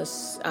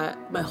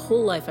my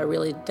whole life I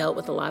really dealt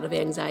with a lot of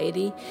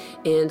anxiety.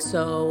 And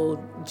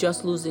so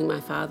just losing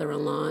my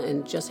father-in-law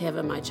and just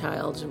having my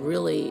child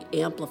really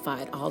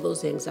amplified all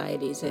those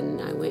anxieties, and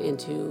I went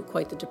into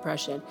quite the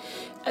depression.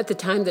 At the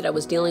time that I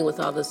was dealing with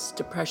all this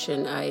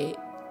depression,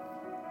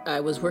 I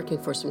was working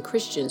for some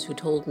Christians who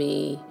told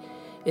me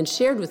and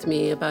shared with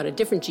me about a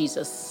different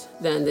Jesus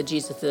than the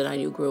Jesus that I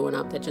knew growing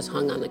up that just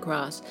hung on the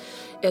cross.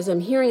 As I'm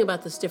hearing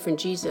about this different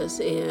Jesus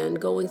and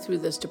going through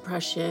this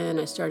depression,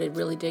 I started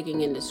really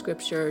digging into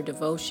scripture,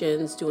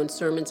 devotions, doing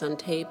sermons on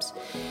tapes.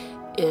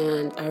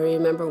 And I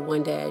remember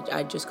one day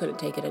I just couldn't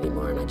take it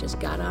anymore, and I just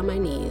got on my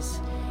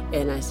knees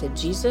and I said,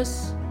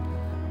 Jesus,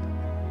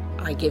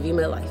 I give you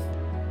my life.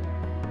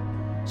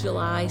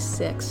 July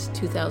 6,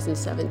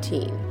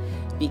 2017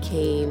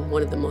 became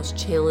one of the most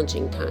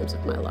challenging times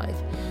of my life.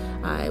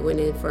 I went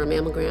in for a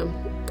mammogram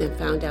and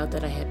found out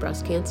that I had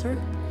breast cancer.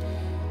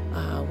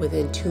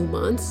 Within 2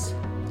 months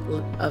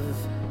of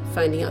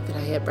finding out that I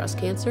had breast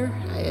cancer,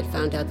 I had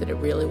found out that it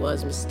really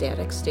was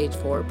metastatic stage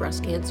 4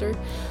 breast cancer.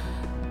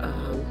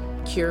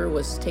 Cure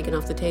was taken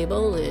off the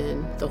table,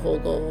 and the whole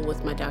goal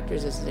with my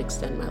doctors is to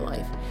extend my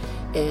life.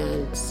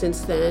 And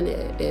since then,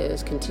 it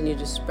has continued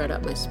to spread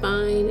up my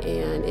spine,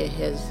 and it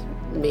has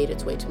made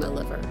its way to my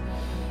liver.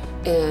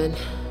 And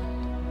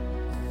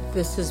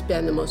this has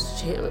been the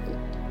most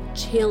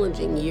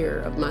challenging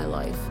year of my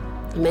life.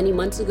 Many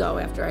months ago,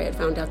 after I had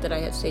found out that I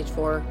had stage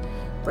 4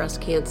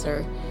 breast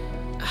cancer,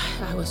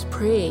 I was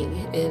praying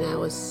and I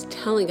was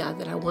telling God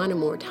that I wanted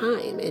more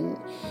time.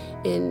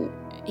 And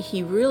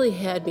he really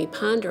had me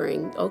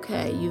pondering,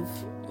 okay,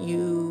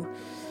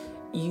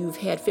 you've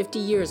had 50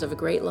 years of a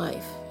great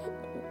life.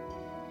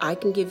 I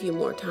can give you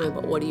more time,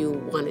 but what do you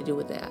want to do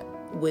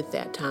with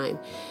that time?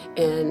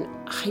 And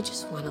I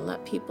just want to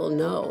let people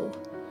know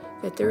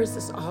that there is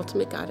this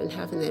ultimate God in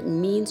heaven that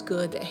means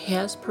good, that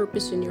has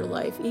purpose in your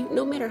life.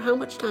 No matter how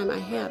much time I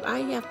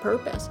have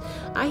purpose.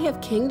 I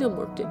have kingdom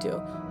work to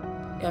do.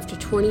 After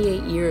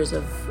 28 years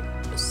of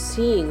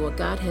seeing what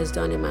God has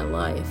done in my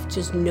life,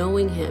 just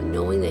knowing him,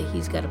 knowing that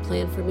he's got a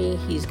plan for me,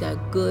 he's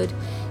got good,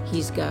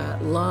 he's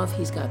got love,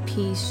 he's got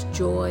peace,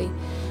 joy.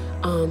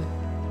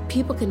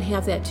 People can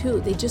have that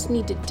too. They just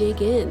need to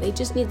dig in. They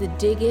just need to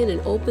dig in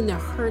and open their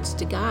hearts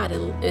to God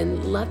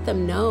and let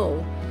them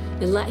know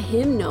and let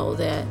him know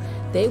that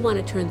they want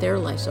to turn their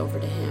lives over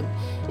to him.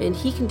 And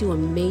he can do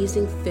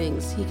amazing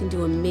things. He can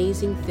do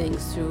amazing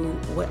things through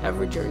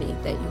whatever journey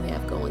that you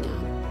have going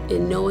on.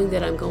 And knowing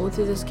that I'm going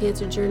through this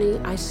cancer journey,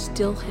 I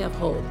still have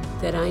hope,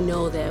 that I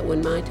know that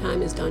when my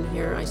time is done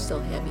here, I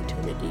still have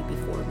eternity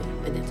before me.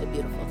 And it's a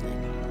beautiful thing.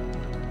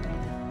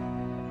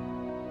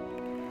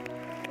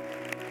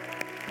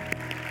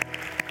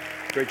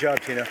 Great job,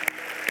 Tina.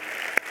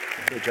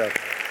 Great job.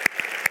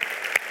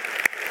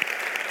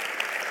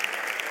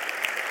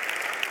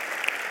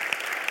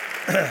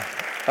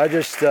 I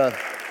just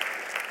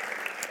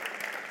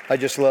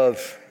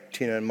love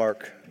Tina and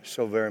Mark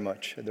so very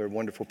much. They're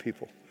wonderful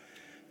people.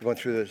 They're going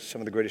through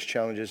some of the greatest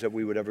challenges that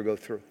we would ever go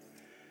through.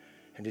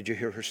 And did you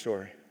hear her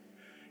story?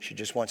 She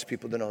just wants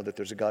people to know that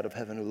there's a God of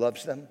heaven who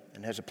loves them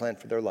and has a plan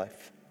for their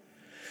life.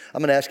 I'm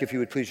going to ask if you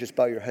would please just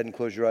bow your head and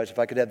close your eyes. If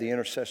I could have the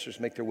intercessors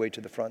make their way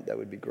to the front, that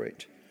would be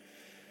great.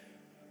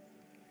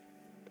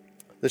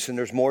 Listen,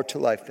 there's more to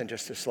life than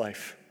just this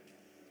life.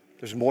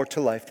 There's more to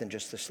life than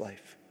just this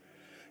life.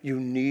 You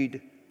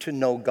need to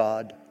know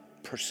God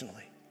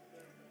personally.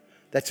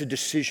 That's a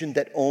decision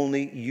that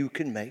only you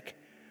can make.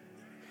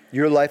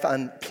 Your life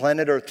on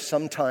planet Earth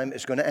sometime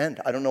is going to end.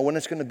 I don't know when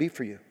it's going to be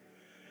for you.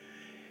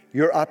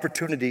 Your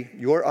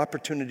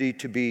opportunity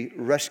to be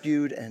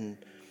rescued and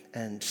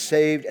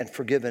saved and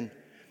forgiven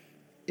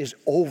is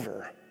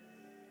over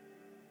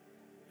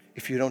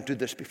if you don't do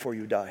this before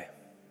you die.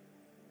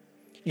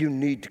 You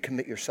need to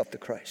commit yourself to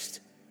Christ.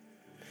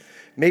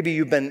 Maybe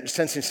you've been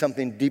sensing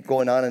something deep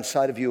going on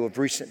inside of you of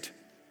recent.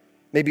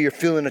 Maybe you're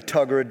feeling a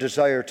tug or a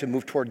desire to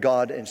move toward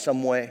God in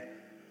some way.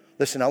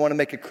 Listen, I want to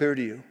make it clear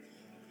to you.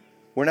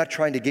 We're not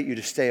trying to get you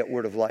to stay at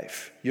Word of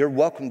Life. You're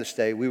welcome to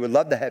stay. We would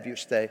love to have you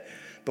stay.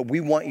 But we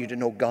want you to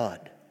know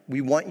God.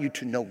 We want you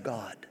to know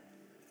God.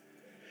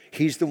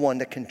 He's the one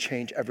that can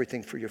change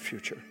everything for your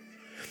future.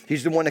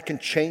 He's the one that can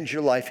change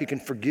your life. He can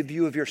forgive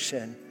you of your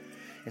sin.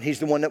 And he's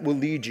the one that will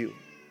lead you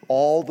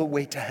all the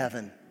way to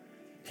heaven.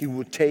 He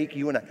will take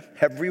you and I.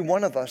 Every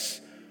one of us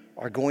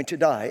are going to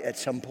die at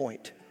some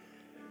point.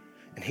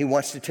 And he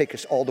wants to take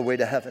us all the way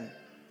to heaven.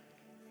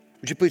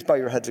 Would you please bow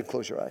your heads and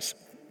close your eyes?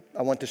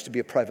 I want this to be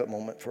a private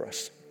moment for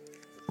us.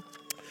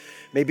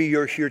 Maybe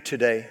you're here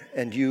today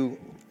and you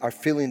are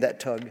feeling that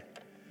tug.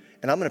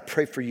 And I'm going to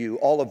pray for you,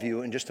 all of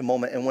you, in just a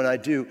moment. And when I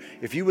do,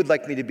 if you would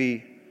like me to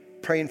be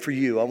praying for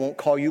you, I won't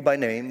call you by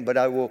name, but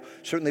I will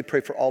certainly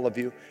pray for all of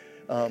you.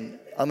 I'm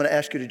going to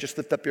ask you to just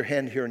lift up your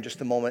hand here in just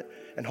a moment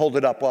and hold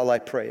it up while I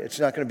pray. It's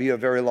not going to be a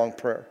very long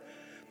prayer,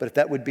 but if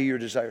that would be your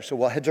desire. So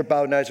while heads are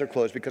bowed and eyes are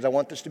closed, because I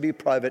want this to be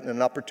private and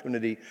an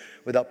opportunity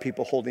without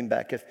people holding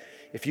back.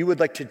 If you would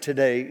like to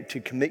today to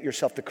commit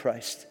yourself to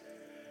Christ,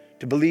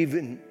 to believe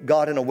in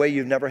God in a way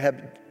you've never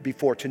had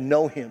before, to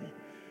know him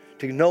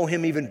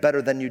even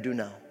better than you do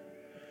now.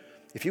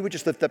 If you would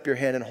just lift up your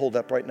hand and hold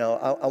up right now,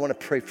 I want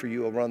to pray for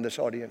you around this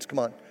audience. Come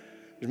on,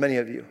 there's many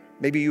of you.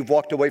 Maybe you've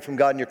walked away from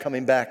God and you're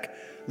coming back.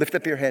 Lift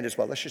up your hand as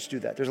well. Let's just do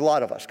that. There's a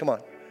lot of us. Come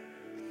on.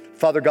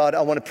 Father God,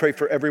 I want to pray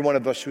for every one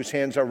of us whose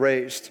hands are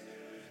raised,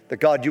 that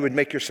God, you would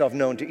make yourself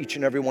known to each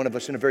and every one of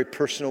us in a very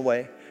personal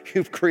way.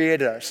 You've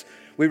created us.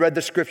 We read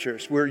the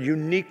scriptures. We're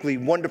uniquely,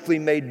 wonderfully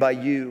made by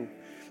you.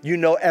 You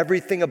know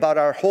everything about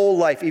our whole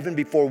life, even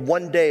before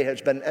one day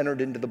has been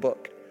entered into the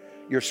book,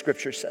 your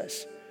scripture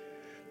says.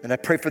 And I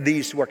pray for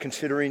these who are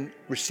considering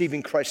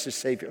receiving Christ as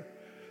Savior.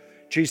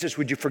 Jesus,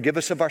 would you forgive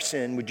us of our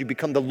sin? Would you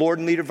become the Lord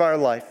and leader of our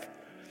life?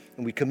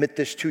 And we commit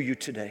this to you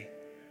today.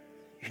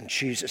 In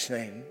Jesus'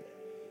 name.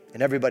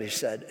 And everybody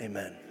said,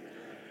 amen.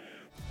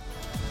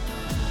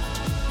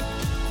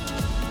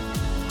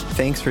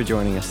 Thanks for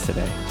joining us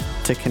today.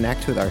 To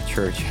connect with our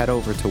church, head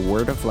over to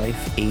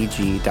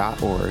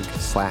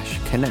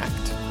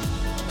wordoflifeag.org/connect.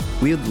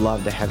 We would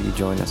love to have you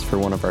join us for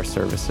one of our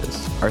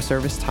services. Our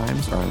service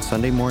times are on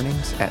Sunday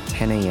mornings at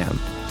 10 a.m.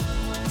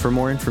 For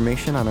more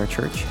information on our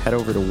church, head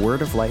over to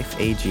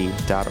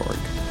wordoflifeag.org.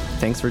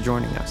 Thanks for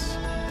joining us.